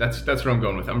 Yeah, that's what I'm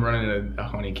going with. I'm running a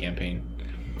honey campaign.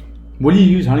 What do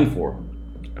you use honey for?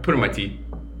 I put it in my tea.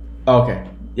 Oh, okay.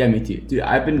 Yeah, me too.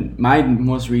 Dude, my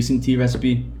most recent tea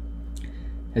recipe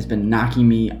has been knocking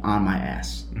me on my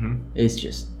ass. Mm-hmm.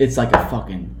 It's like a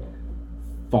fucking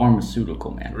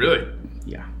pharmaceutical, man. Really?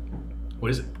 Yeah.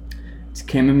 What is it? It's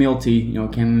chamomile tea. You know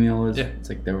what chamomile is? Yeah. It's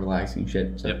like the relaxing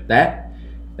shit. So Yep. that,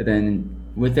 and then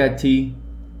with that tea,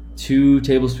 2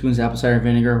 tablespoons apple cider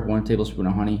vinegar, 1 tablespoon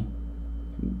of honey.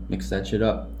 Mix that shit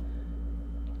up.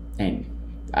 And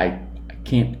I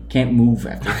can't move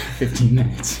after 15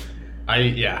 minutes. I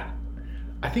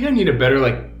think I need a better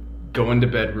like going to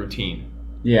bed routine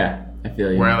Yeah, I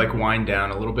feel you. where I like wind down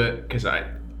a little bit because like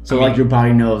your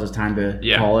body knows it's time to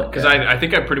call it. Because I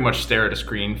think I pretty much stare at a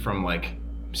screen from like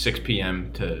 6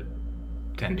 p.m. to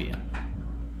 10 p.m.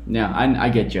 Yeah, I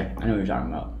get you. I know what you're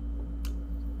talking about.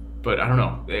 But I don't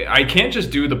know. I can't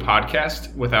just do the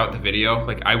podcast without the video.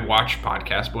 Like I watch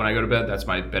podcasts when I go to bed. That's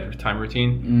my bedtime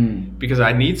routine. Because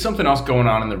I need something else going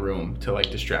on in the room to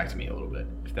like distract me a little bit.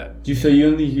 If that. Do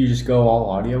you just go all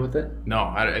audio with it? No,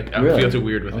 I Really? feel too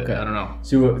weird with it. Okay. I don't know.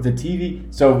 So the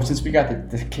TV. So since we got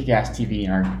the kick-ass TV in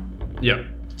our, Yep.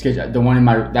 the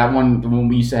one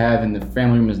we used to have in the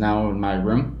family room is now in my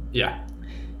room. Yeah.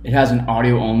 It has an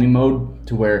audio only mode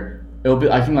to where it'll be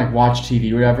I can like watch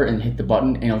TV or whatever and hit the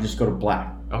button and it'll just go to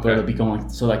black. Okay. But it'll be going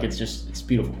so like it's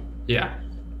beautiful. Yeah.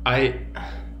 My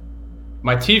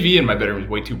TV in my bedroom is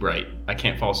way too bright. I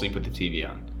can't fall asleep with the TV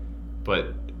on.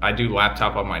 But I do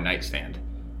laptop on my nightstand.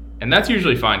 And that's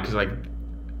usually fine because like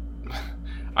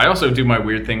I also do my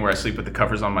weird thing where I sleep with the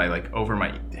covers on my like over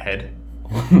my head.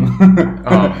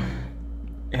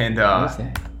 And What's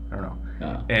that? I don't know.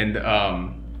 Oh. And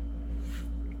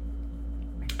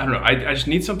I don't know. I just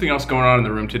need something else going on in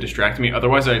the room to distract me.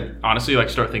 Otherwise, I honestly like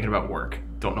start thinking about work.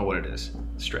 Don't know what it is.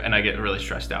 And I get really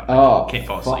stressed out. Oh, Can't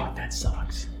fall fuck, asleep. that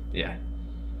sucks. Yeah.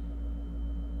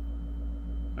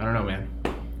 I don't know, man.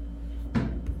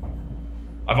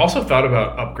 I've also thought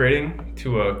about upgrading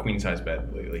to a queen size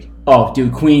bed lately. Oh,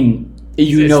 dude, Queen.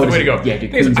 You It's know the way to go. Yeah,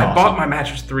 dude, Thing is, Queen's I awesome. bought my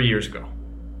mattress 3 years ago,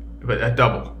 but a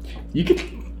double. You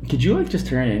could you like just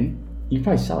turn it in? You could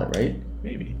probably sell it, right?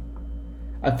 Maybe.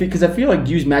 I feel like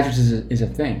used mattresses is a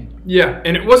thing. Yeah,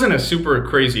 and it wasn't a super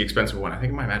crazy expensive one. I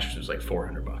think my mattress was like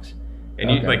 $400, and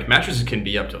Okay. like mattresses can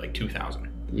be up to like $2,000.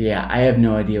 Yeah, I have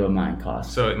no idea what mine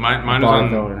costs. So mine was mine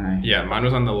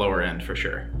was on the lower end for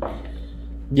sure.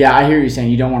 Yeah, I hear you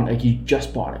saying you don't want like you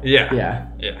just bought it. Yeah.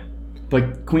 Yeah.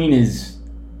 But Queen is,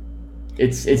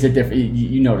 it's a different.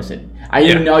 You notice it. I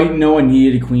didn't know I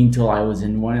needed a Queen till I was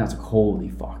in one. And I was like, holy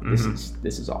fuck, this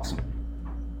is awesome.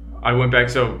 I went back.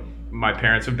 So my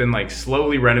parents have been like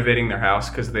slowly renovating their house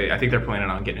because I think they're planning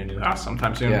on getting a new house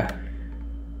sometime soon. Yeah.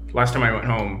 Last time I went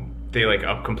home, they like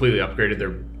completely upgraded their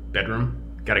bedroom.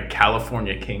 Got a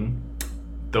California King.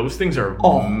 Those things are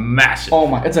massive. Oh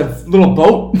my! It's a little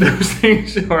boat. Those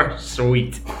things are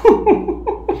sweet.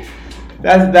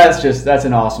 That's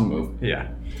an awesome move. Yeah.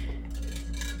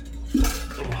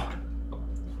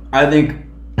 I think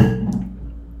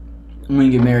when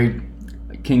you get married,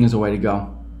 King is a way to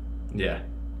go. Yeah.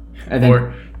 And then,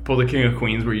 Or pull the King of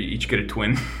Queens where you each get a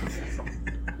twin.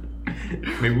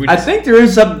 Maybe we I just, think there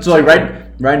is something. So like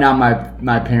right now,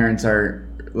 my parents are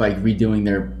like redoing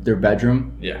their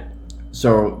bedroom. Yeah.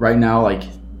 So right now, like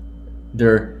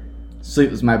their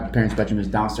sleep. My parents' bedroom is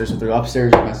downstairs, so they're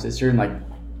upstairs with my sister, and like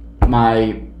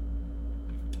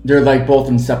they're like both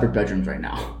in separate bedrooms right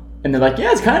now. And they're like,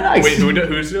 yeah, it's kind of nice. Wait,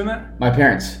 who's doing that? My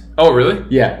parents. Oh, really?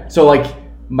 Yeah. So like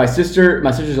my sister's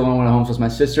the only one at home. So it's my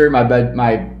sister, my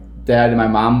dad, and my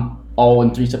mom all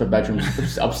in 3 separate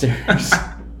bedrooms upstairs.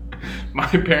 My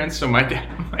parents. So my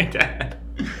dad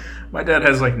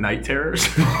has like night terrors.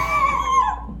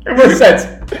 What's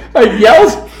that? Like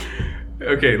yells?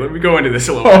 Okay, let me go into this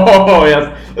a little bit. Oh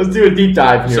yes, let's do a deep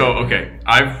dive here. So, okay,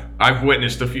 I've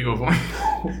witnessed a few of them.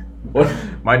 What?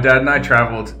 My dad and I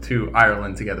traveled to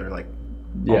Ireland together, like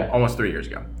almost 3 years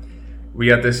ago. We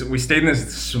stayed in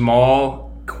this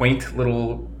small, quaint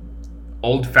little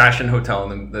old-fashioned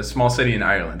hotel in the small city in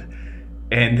Ireland.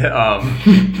 And we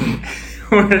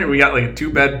got like a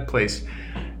 2-bed place.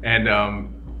 And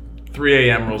 3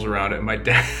 a.m. rolls around and my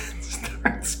dad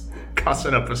starts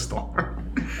cussing up a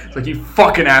storm. It's like, you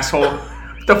fucking asshole.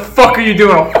 What the fuck are you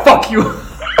doing? I'll fuck you.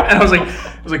 And I was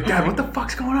like, Dad, what the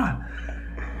fuck's going on?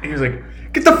 And he was like,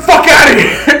 get the fuck out of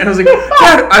here. And I was like,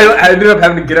 Dad, I ended up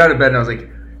having to get out of bed and I was like,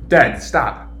 Dad,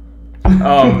 stop.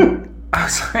 I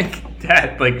was like,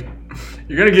 Dad, like,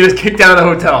 you're gonna get us kicked out of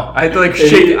the hotel. I had to like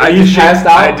shake. I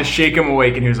had to shake him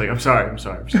awake, and he was like, I'm sorry.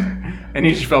 And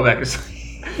he just fell back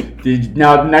asleep.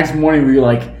 Now, the next morning, we were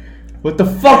like, what the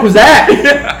fuck was that?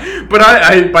 Yeah. But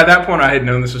I by that point, I had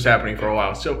known this was happening for a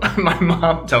while. So my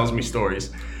mom tells me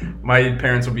stories. My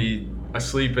parents will be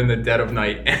asleep in the dead of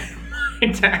night, and my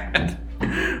dad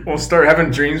will start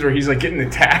having dreams where he's like getting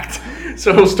attacked.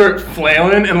 So he'll start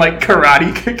flailing and like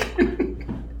karate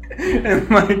kicking and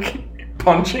like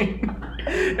punching.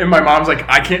 And my mom's like,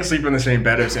 I can't sleep in the same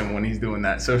bed as him when he's doing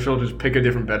that. So she'll just pick a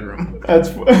different bedroom.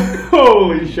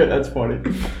 Holy shit, that's funny.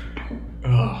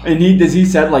 And does he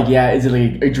said like, yeah, is it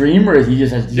like a dream or is he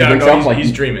just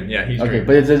he's dreaming. Yeah, he's dreaming.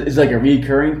 But it's like a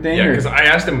recurring thing? Yeah, because I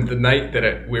asked him the night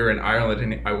that we were in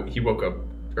Ireland and he woke up,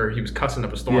 or he was cussing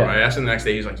up a storm. Yeah. I asked him the next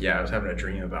day, he's like, yeah, I was having a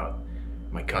dream about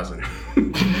my cousin.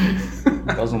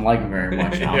 Doesn't like him very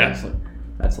much, honestly. Yeah.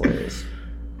 That's hilarious.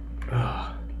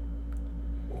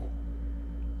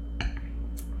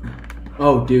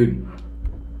 Oh, dude.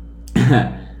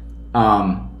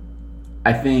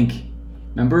 I think,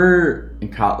 remember in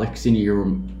college, like senior year,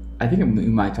 I think we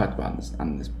might have talked about this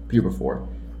on this year before,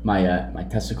 my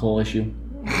testicle issue.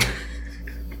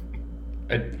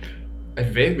 I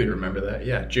vaguely remember that.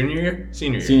 Yeah, junior year,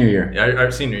 senior year. Senior year. Yeah,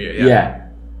 senior year. Yeah. Yeah,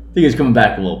 I think it's coming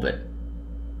back a little bit.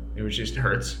 It just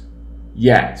hurts.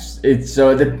 Yeah, it's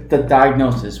so the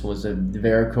diagnosis was a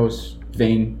varicose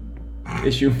vein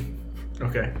issue.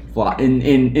 Okay.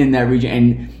 In that region,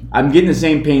 and I'm getting the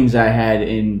same pains I had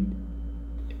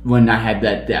when I had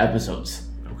the episodes.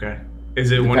 Okay.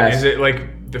 Is it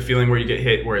like the feeling where you get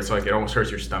hit, where it's like it almost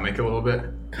hurts your stomach a little bit?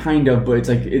 Kind of, but it's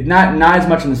like not as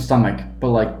much in the stomach, but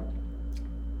like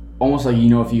almost like, you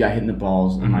know, if you got hit in the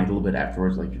balls and like a little bit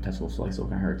afterwards, like your testicles like still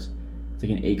kind of hurts. It's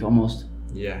like an ache almost.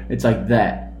 Yeah. It's like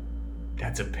that.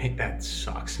 That's a pain. That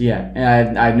sucks. Yeah,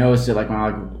 and I noticed it like when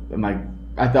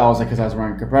I thought it was like because I was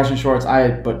wearing compression shorts.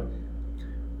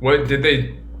 What did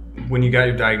they? When you got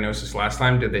your diagnosis last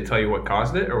time, did they tell you what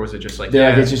caused it, or was it just like? Yeah,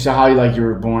 like it's just how you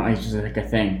were born. Like it's just like a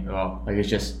thing. Oh, like it's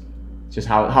just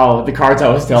how the cards I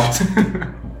was dealt.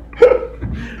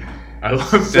 I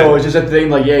love that. So it's just a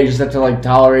thing. Like you just have to like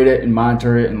tolerate it and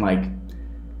monitor it, and like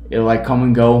it'll like come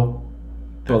and go.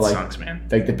 But that sucks, man.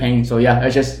 Like the pain. So yeah,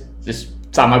 it's just it's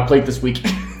on my plate this week.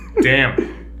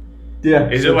 Damn. Yeah.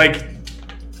 Is it like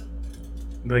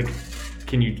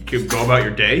can you go about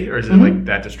your day, or is it like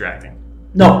that distracting?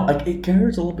 No, like it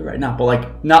hurts a little bit right now, but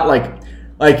like not like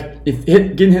if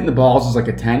getting hit in the balls is like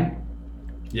a 10.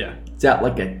 Yeah. It's at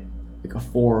like a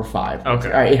 4 or 5.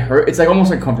 Okay. It hurt. It's like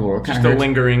almost like comfortable. It just a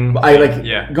lingering. But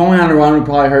going on a run would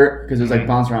probably hurt because it's like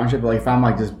bounce around shit. But like if I'm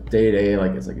like just day to day,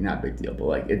 like it's like not a big deal. But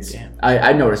like it's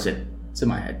I notice it. It's in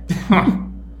my head.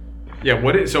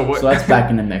 Yeah. So that's back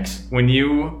in the mix. When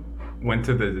you went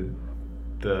to the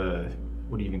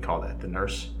what do you even call that? The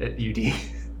nurse at UD.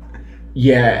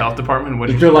 Yeah. The health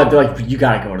department. They're like you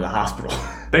gotta go to the hospital.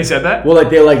 They said that. Well, like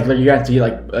they're like you have to be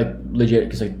like legit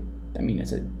because like I mean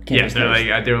it's a cancer.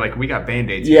 Yeah, they're like we got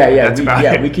Band-Aids.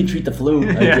 Yeah, we can treat the flu.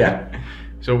 Like, yeah.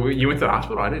 So you went to the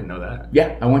hospital? I didn't know that.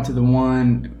 Yeah, I went to the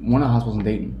one of the hospitals in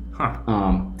Dayton. Huh.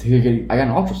 I got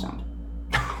an ultrasound.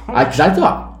 Because I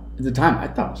thought at the time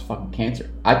it was fucking cancer.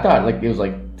 I thought like it was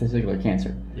like testicular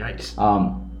cancer. Yikes.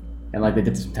 And like they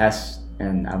did some tests.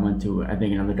 And I went to, I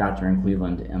think, another doctor in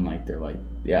Cleveland, and like they're like,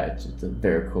 yeah, it's just a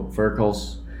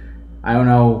varicose. I don't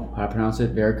know how to pronounce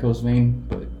it, varicose vein,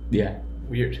 but yeah.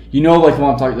 Weird. You know, like when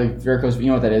I'm talking like varicose, you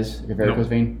know what that is? Like a varicose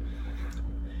vein.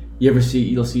 You'll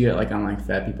see it like on like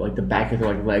fat people, like the back of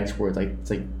their like legs, where it's like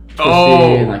twisted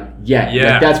and like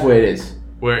like, that's what it is.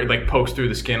 Where it like pokes through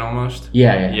the skin almost.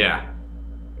 Yeah.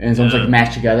 And it's almost like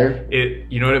mashed together.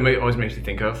 You know what it always makes me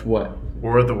think of? What?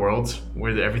 War of the Worlds,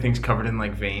 where everything's covered in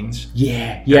like veins.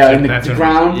 Yeah, in the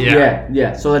ground.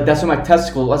 Yeah. So that's what my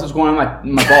testicles. That's what's going on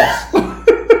in my balls.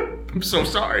 I'm so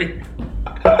sorry.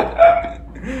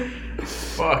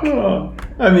 Fuck.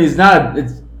 I mean, it's not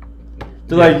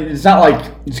So like, it's not like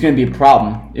it's gonna be a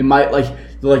problem. It might like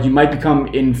you might become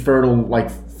infertile like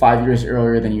 5 years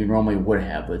earlier than you normally would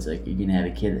have. But it's like you can have a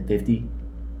kid at 50.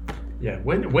 Yeah.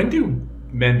 When do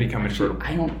men become infertile?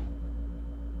 I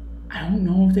don't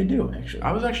know if they do actually.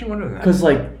 I was actually wondering that.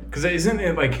 Because isn't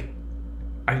it like,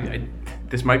 I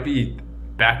this might be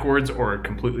backwards or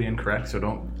completely incorrect, so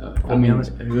don't quote me on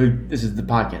this. This is the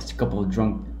podcast. A couple of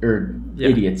drunk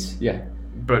idiots. Yeah.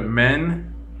 But men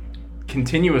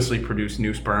continuously produce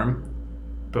new sperm,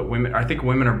 but I think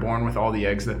women are born with all the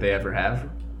eggs that they ever have.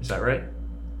 Is that right?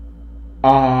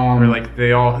 Or like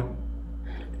they all.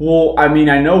 Well, I mean,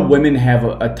 I know women have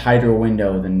a tighter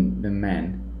window than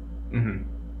men. Mm-hmm.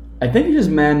 I think it's just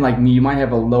men like me. You might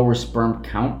have a lower sperm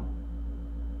count,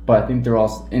 but I think they're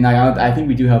all. And I think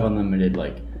we do have unlimited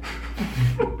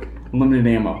unlimited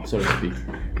ammo, so to speak.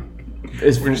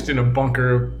 We're just in a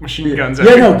bunker of machine guns.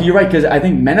 Yeah, no, you're right, because I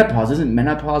think isn't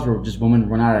menopause where just women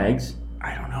run out of eggs?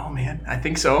 I don't know, man. I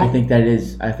think so. I think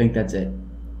that's it.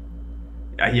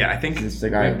 Yeah, I think it's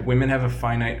like, all right, women have a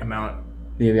finite amount.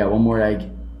 Yeah, we got one more egg.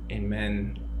 And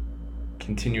men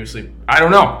continuously. I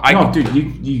don't know. No, dude,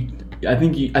 I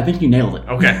think you nailed it.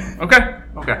 Okay.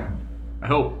 I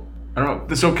hope. I don't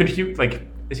know. So could Hugh,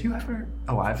 is Hugh Hefner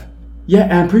alive? Yeah,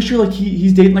 and I'm pretty sure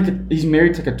he's dating he's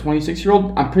married to a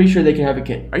 26-year-old. I'm pretty sure they can have a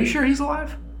kid. Are you sure he's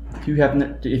alive? If Hugh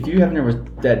Hefner was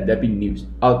dead, that'd be news.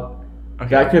 Okay.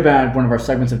 That could have been one of our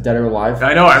segments of Dead or Alive.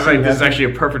 I know. I was like, this is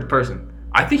actually a perfect person.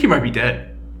 I think he might be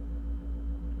dead.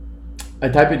 I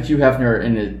type in Hugh Hefner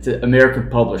and it's American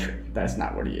Publisher. That's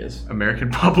not what he is.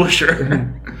 American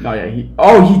Publisher. No, yeah,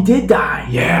 he did die.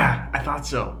 Yeah, I thought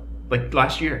so. Like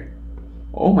last year.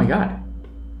 Oh my God.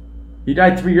 He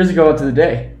died 3 years ago to the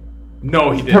day.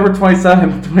 No, he didn't. September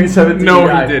 27th, 2017. No,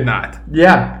 he did not.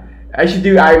 Yeah. I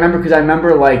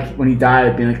remember like when he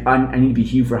died being like, I need to be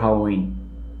Hugh for Halloween.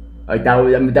 Like that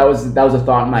was a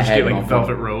thought in my head. Get like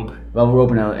velvet robe. Velvet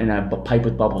robe and a pipe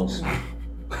with bubbles.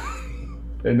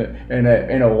 and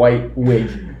a white wig.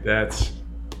 That's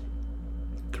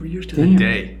 3 years to the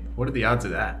day. What are the odds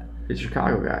of that? It's a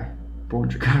Chicago guy. Born in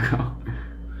Chicago.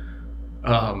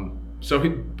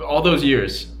 So all those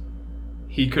years,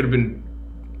 he could have been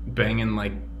banging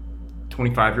like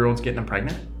 25-year-olds getting them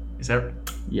pregnant? Is that?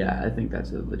 Yeah, I think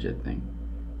that's a legit thing.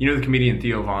 You know the comedian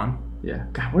Theo Von? Yeah.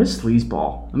 God, what a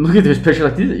sleazeball. I'm looking at this picture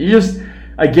like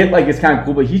I get like it's kind of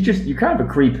cool, but you're kind of a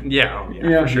creep. Yeah,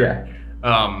 for sure.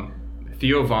 Yeah.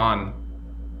 Theo Von,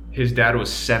 his dad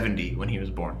was 70 when he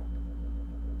was born.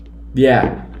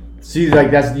 Yeah. See,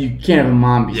 like you can't have a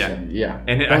mom be 70. Yeah.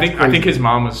 And I think his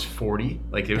mom was 40.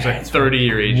 Like it was like 30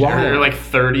 year age. Wow. Or like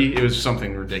 30. It was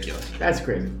something ridiculous. That's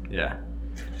crazy. Yeah.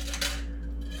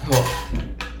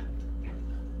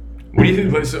 What do you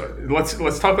think?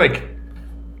 Let's talk like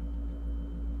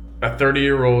a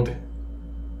 30-year-old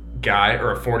guy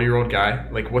or a 40-year-old guy.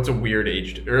 Like what's a weird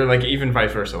age, or like even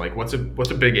vice versa. Like what's a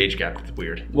big age gap that's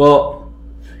weird? Well,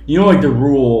 you know, like the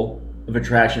rule of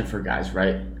attraction for guys,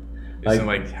 right? Isn't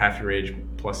like half your age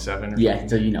plus 7 or yeah, something?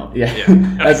 so you know. Yeah.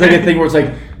 That's like a thing where it's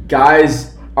like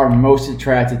guys are most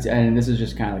attracted to, and this is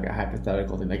just kind of like a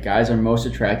hypothetical thing, like guys are most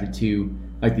attracted to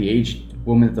like the age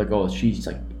woman that's like, oh, she's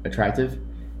like attractive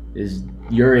is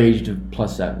your age to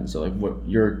plus 7. So like what,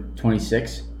 you're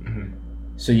 26. Mm-hmm.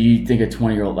 So you think a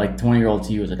 20-year-old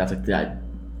to you is like, that's like that.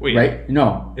 Wait, right?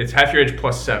 No. It's half your age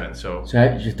plus 7, so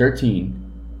you're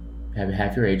 13, have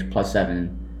half your age plus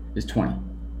 7 is 20.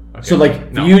 Okay. So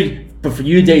like for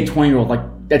you to date a 20-year-old, like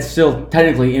that's still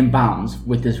technically in bounds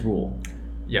with this rule.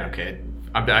 Yeah, okay.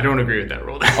 I don't agree with that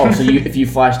rule. Oh, so if you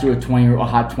flash through a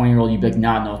hot 20-year-old, you'd be like,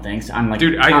 nah, no thanks. I'm like,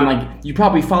 dude, I'm like, you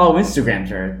probably follow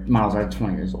Instagrams where models are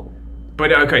 20 years old.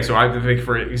 But okay, so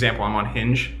for example, I'm on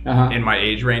Hinge, and my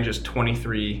age range is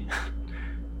 23.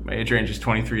 My age range is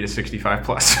 23 to 65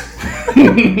 plus.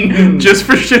 Just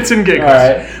for shits and giggles. All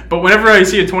right. But whenever I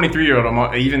see a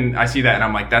 23-year-old, I see that and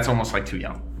I'm like, that's almost like too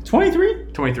young. 23?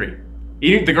 23.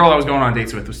 Even the girl I was going on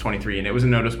dates with was 23, and it was a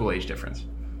noticeable age difference.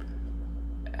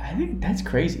 I think that's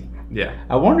crazy. Yeah.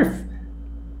 I wonder if,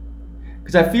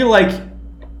 because I feel like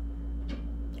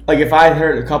if I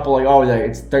heard a couple like, oh, like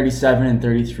it's 37 and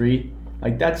 33,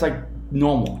 like that's like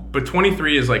normal. But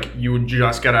 23 is like you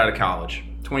just got out of college.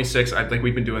 26,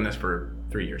 we've been doing this for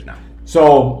 3 years now.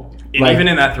 So even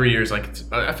in that 3 years, like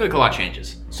I feel like a lot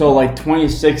changes. So like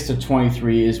 26 to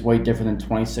 23 is way different than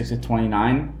 26 to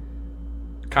 29.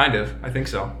 Kind of, I think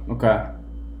so. Okay.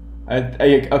 I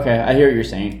hear what you're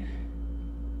saying.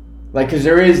 Like, cause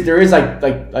there is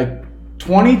like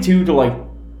 22 to like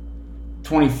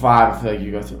 25. I feel like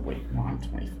you go through. Wait, no, I'm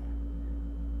 25.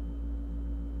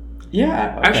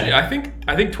 Yeah. Okay. Actually,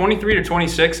 I think 23 to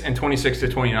 26 and 26 to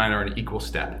 29 are an equal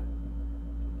step.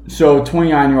 So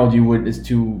 29-year-old is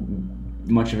too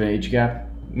much of an age gap?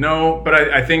 No, but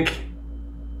I think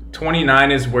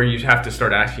 29 is where you have to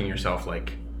start asking yourself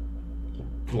like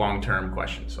long-term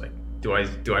questions. Like, do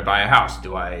I buy a house?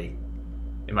 Am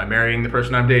I marrying the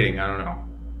person I'm dating? I don't know.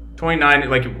 29,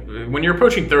 like when you're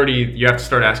approaching 30, you have to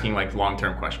start asking like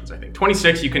long-term questions. I think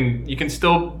 26, you can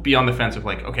still be on the fence of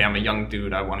like, okay, I'm a young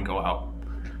dude, I want to go out,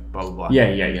 blah blah blah.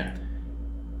 Yeah.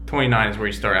 29 is where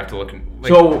you start after looking.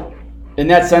 Like, so in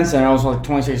that sense, then also like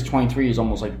 26, 23 is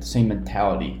almost like the same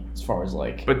mentality as far as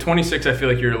like. But 26, I feel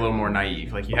like you're a little more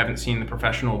naive. Like you haven't seen the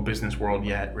professional business world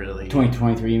yet, really.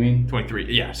 23, you mean?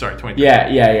 23, yeah, sorry, 23. Yeah.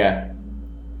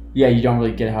 Yeah, you don't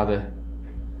really get how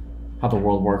the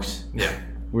world works. Yeah.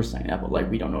 We're saying that, but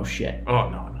like we don't know shit. Oh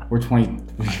no. We're 20.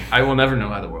 I will never know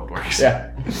how the world works.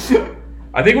 Yeah.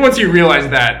 I think once you realize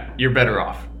that, you're better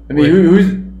off. I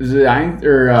mean, is it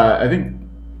I think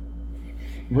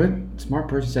what smart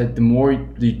person said, the more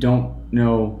you don't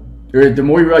know, or the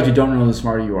more you realize you don't know, the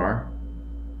smarter you are.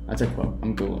 That's a quote.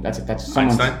 I'm Googling. That's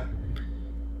someone's. Einstein.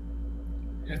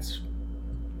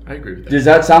 I agree with that. Does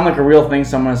that sound like a real thing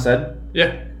someone said?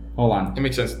 Yeah. Hold on. It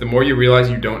makes sense. The more you realize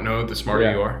you don't know, the smarter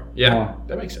Yeah. you are. Yeah, Oh.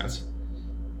 that makes sense.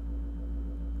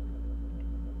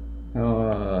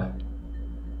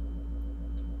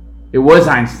 It was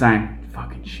Einstein.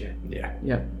 Fucking shit. Yeah,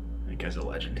 Yep. that guy's a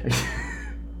legend.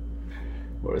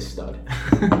 What a stud.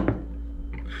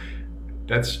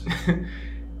 That's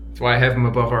why I have him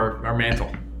above our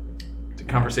mantle. It's a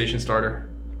conversation starter.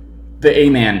 The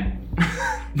A-man.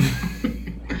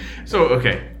 So,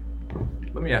 okay,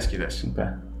 let me ask you this. Okay.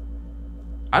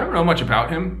 I don't know much about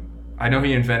him. I know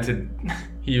he invented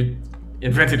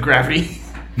gravity.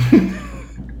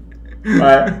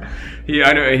 Alright.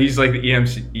 I know he's like the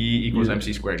E equals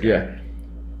MC squared guy. Yeah.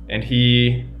 And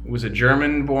he was a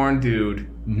German-born dude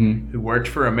Mm-hmm. who worked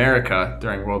for America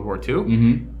during World War II.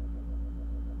 Mm-hmm.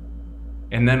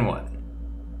 And then what?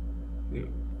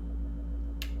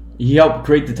 He helped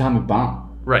create the atomic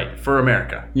bomb. Right, for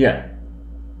America. Yeah.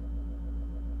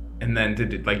 And then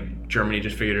did it, like Germany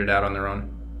just figured it out on their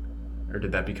own? Or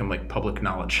did that become like public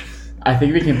knowledge? I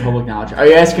think it became public knowledge. Are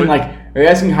you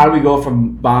asking how do we go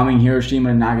from bombing Hiroshima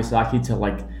and Nagasaki to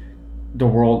like the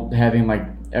world having like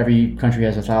every country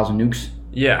has 1,000 nukes?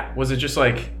 Yeah. Was it just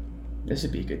like This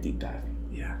would be a good deep dive.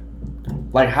 yeah.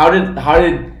 Like how did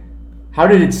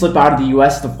it slip out of the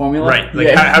U.S. the formula? Right. Like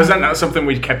yeah. how is that not something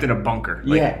we kept in a bunker?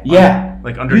 Like, yeah.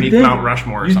 Like underneath Mount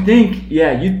Rushmore or something.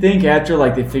 You'd think after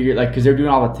like they figured like because they're doing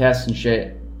all the tests and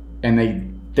shit, and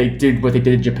they did what they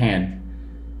did in Japan,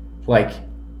 like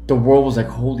the world was like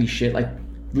holy shit, like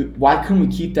why couldn't we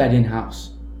keep that in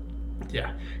house?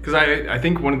 Yeah. Because I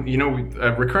think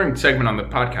a recurring segment on the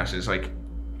podcast is like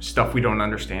stuff we don't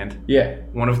understand. Yeah.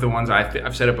 One of the ones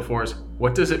I've said it before is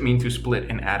what does it mean to split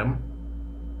an atom?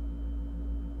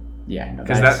 Yeah, no,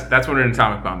 Because that's what an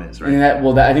atomic bomb is, right? And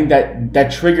I think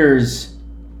that triggers.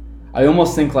 I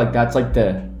almost think like that's like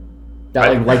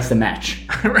lights the match.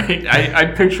 Right. I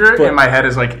picture it in my head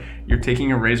as like you're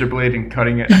taking a razor blade and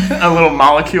cutting it a little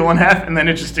molecule in half, and then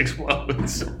it just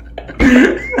explodes.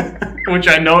 Which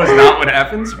I know is not what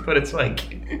happens, but it's like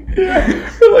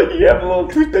like you have a little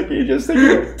toothpick and you just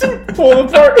pull it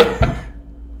apart.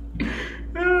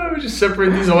 Just separate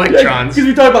these electrons. Because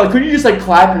we talk about, couldn't you just like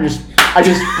clap and I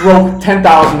just broke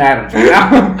 10,000 atoms right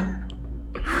now?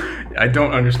 I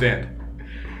don't understand.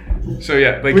 So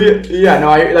yeah, like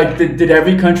did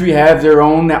every country have their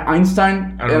own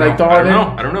Einstein? I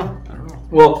don't know.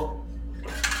 Well,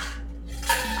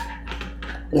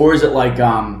 or is it like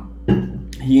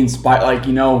he inspired, like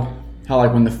how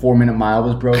like when the 4-minute mile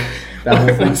was broke, that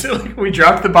whole thing. So, like, we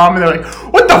dropped the bomb and they're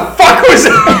like, "What the fuck was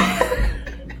that?"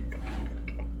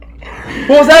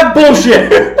 What was that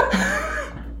bullshit?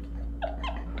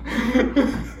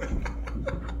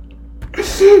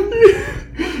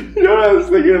 You know what I was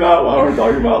thinking about while we're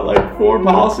talking about like foreign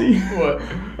policy? What?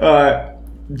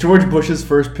 George Bush's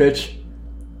first pitch.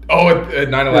 Oh, at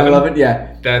 9/11?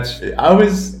 Yeah.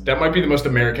 That might be the most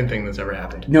American thing that's ever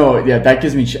happened. No, yeah, that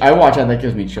gives me. I watch that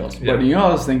gives me chills. Yeah. But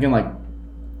I was thinking like,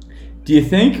 do you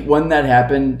think when that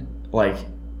happened, like,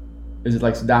 is it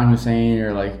like Saddam Hussein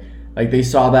or like they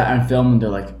saw that on film and they're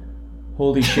like,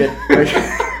 holy shit, like,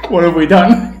 what have we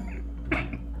done?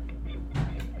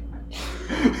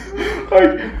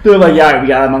 Like, they're like, yeah, we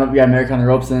got America on the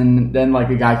ropes, and then like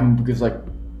a guy because like,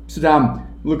 Saddam,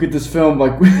 look at this film,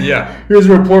 like, yeah, here's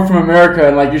a report from America,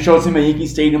 and like, it shows him at Yankee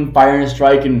Stadium firing a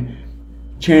strike and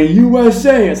chanting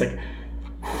USA. It's like,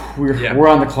 we're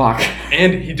on the clock.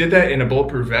 And he did that in a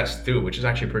bulletproof vest too, which is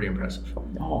actually pretty impressive.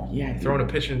 Oh yeah, throwing a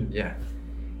pitch in, yeah.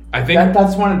 I think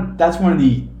that's one of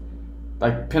the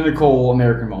like pinnacle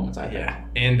American moments. I think. Yeah,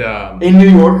 and In New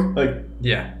York, like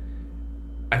yeah,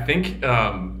 I think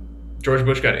George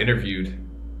Bush got interviewed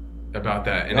about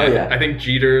that, and I think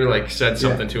Jeter like said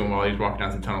something to him while he was walking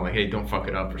down the tunnel, like, "Hey, don't fuck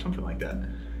it up" or something like that.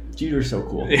 Jeter's so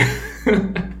cool.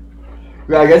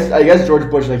 Yeah, I guess George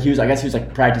Bush like he was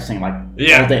like practicing like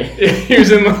all day. he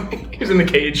was in the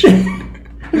cage.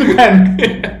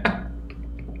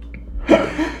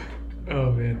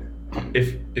 Oh man.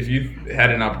 If you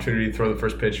had an opportunity to throw the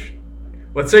first pitch,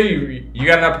 let's say you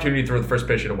got an opportunity to throw the first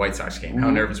pitch at a White Sox game, how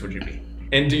nervous would you be?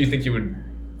 And do you think you would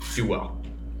do well?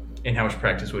 And how much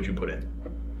practice would you put in?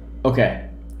 Okay,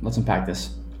 let's unpack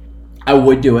this. I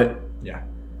would do it. Yeah.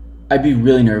 I'd be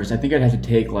really nervous. I think I'd have to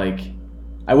take like,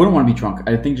 I wouldn't want to be drunk.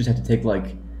 I think just have to take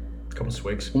like a couple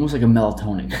swigs, almost like a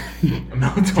melatonin. A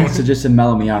melatonin, just to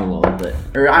mellow me out a little bit,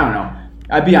 or I don't know.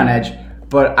 I'd be on edge,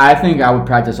 but I think I would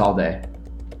practice all day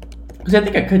because I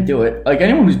think I could do it. Like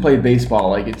anyone who's played baseball,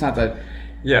 like it's not that.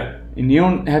 Yeah. And you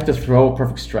don't have to throw a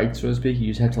perfect strike, so to speak. You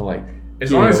just have to like.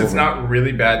 As long as it's not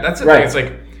really bad. That's the thing. It's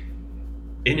like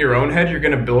in your own head, you're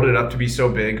gonna build it up to be so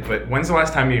big. But when's the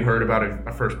last time you heard about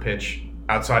a first pitch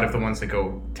outside of the ones that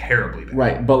go terribly bad?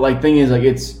 Right, but like thing is like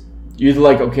it's either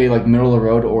like okay like middle of the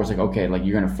road or it's like okay like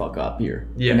you're gonna fuck up here.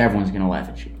 Yeah. And everyone's gonna laugh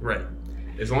at you. Right.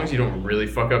 As long as you don't really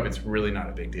fuck up, it's really not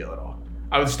a big deal at all.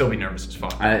 I would still be nervous as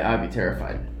fuck. I'd be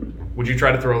terrified. Would you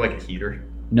try to throw like a heater?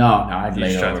 No, I'd lay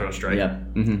just it try over. to throw a strike. Yep.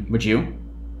 Mm-hmm. Would you?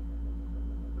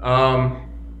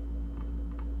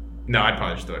 No, I'd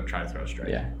probably just try to throw a strike.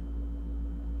 Yeah.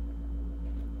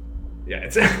 Yeah,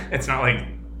 it's not like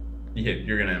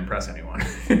you're gonna impress anyone.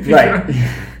 Right.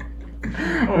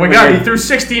 Oh my god, he threw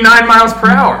 69 miles per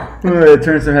hour. It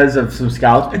turns the heads of some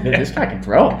scouts. This guy can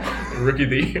throw. Rookie of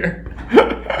the year.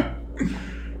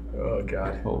 Oh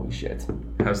god. Holy shit.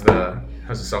 How's the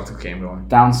Celtics game going?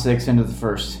 Down 6 into the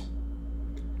first.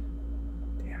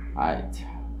 Damn.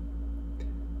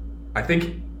 I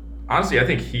think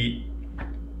Heat.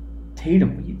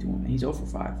 Tatum, what are you doing, man? He's 0 for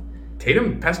 5.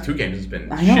 Tatum, past 2 games, has been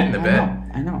shit in the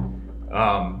bed. I know.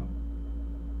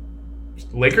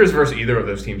 Lakers versus either of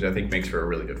those teams, I think, makes for a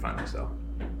really good finals, though.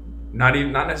 Not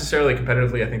necessarily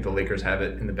competitively. I think the Lakers have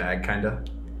it in the bag, kind of.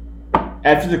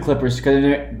 After the Clippers, because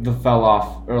they fell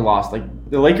off or lost,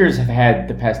 like the Lakers have had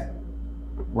the past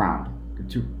round, or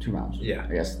two rounds. Yeah,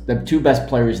 I guess the 2 best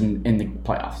players in the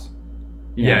playoffs.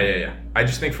 Yeah. I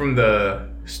just think from the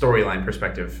storyline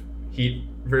perspective, Heat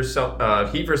versus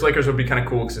Lakers would be kind of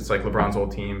cool because it's like LeBron's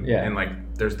old team, and like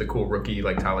there's the cool rookie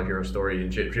like Tyler Hero story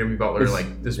and Jimmy Butler,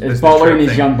 like this. It's Butler and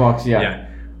his young bucks, yeah.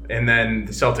 And then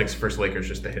the Celtics versus Lakers,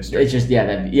 just the history. It's just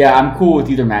I'm cool with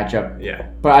either matchup. Yeah,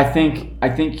 but I think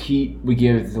Heat would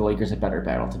give the Lakers a better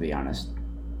battle, to be honest.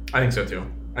 I think so too.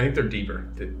 I think they're deeper.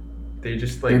 They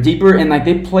just like they're deeper and like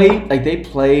they play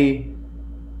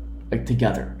like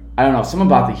together. I don't know, something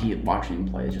about the Heat watching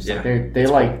them play is just like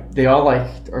they all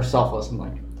like are selfless and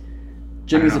like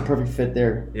Jimmy's a perfect fit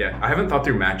there. Yeah, I haven't thought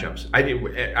through matchups.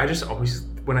 I just always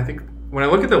when I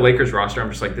look at the Lakers roster, I'm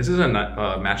just like, this is a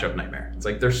matchup nightmare. It's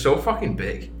like they're so fucking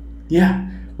big. Yeah,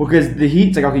 well, because the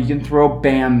Heat's like, okay, you can throw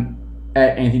Bam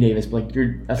at Anthony Davis, but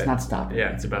like that's not stopping.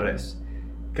 Yeah, it's about it.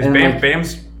 Because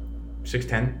Bam's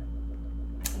 6'10".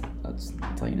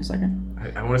 I'll tell you in a second.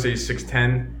 I want to say he's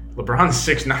 6'10". LeBron's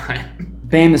 6'9".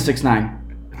 Bam is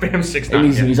 6'9". Bam's 6'9".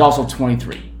 And he's also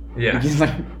 23. Yeah. Like, he's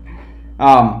like,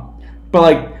 but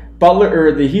like Butler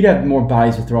or the Heat have more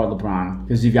bodies to throw at LeBron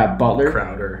because you've got Butler,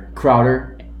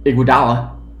 Crowder,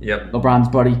 Iguodala. Yep. LeBron's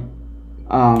buddy.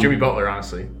 Jimmy Butler,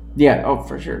 honestly. Yeah. Oh,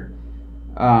 for sure.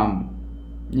 You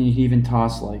can even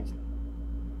toss like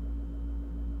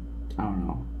I don't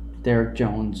know, Derek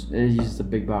Jones. He's just a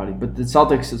big body, but the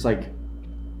Celtics is like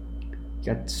you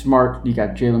got Smart, you got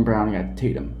Jaylen Brown, you got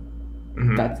Tatum.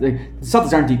 Mm-hmm. The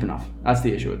Celtics aren't deep enough. That's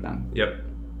the issue with them. Yep.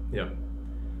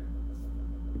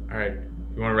 All right.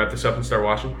 You want to wrap this up and start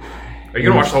watching? Are you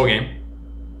going to watch the whole game?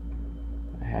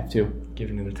 I have to. Give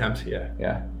it an attempt?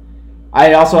 Yeah.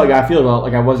 I also, I feel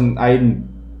like I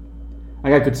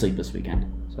got good sleep this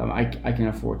weekend. So I can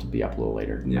afford to be up a little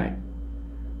later tonight.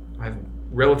 I have a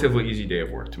relatively easy day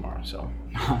of work tomorrow, so.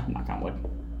 Knock on wood.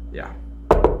 Yeah.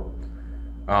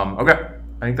 Okay.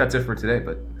 I think that's it for today,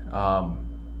 but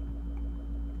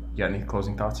you got any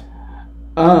closing thoughts?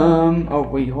 Oh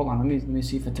wait, hold on. Let me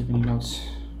see if I took any notes.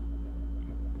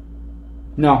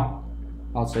 No,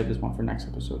 I'll save this one for next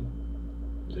episode.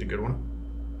 Is it a good one?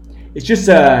 It's just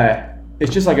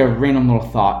like a random little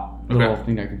thought, little Okay.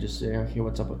 thing I could just say. Okay,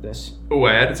 what's up with this? Oh,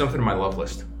 I added something to my love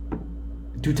list.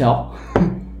 Do tell.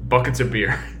 Buckets of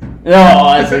beer.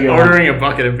 Oh, that's a good Ordering a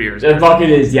bucket of beers. A bucket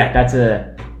is that's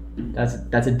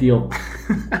a deal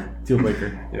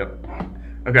breaker. Yep.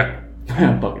 Okay.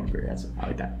 Bucket of beer. I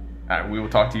like that. All right, we will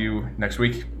talk to you next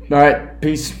week. All right.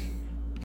 Peace.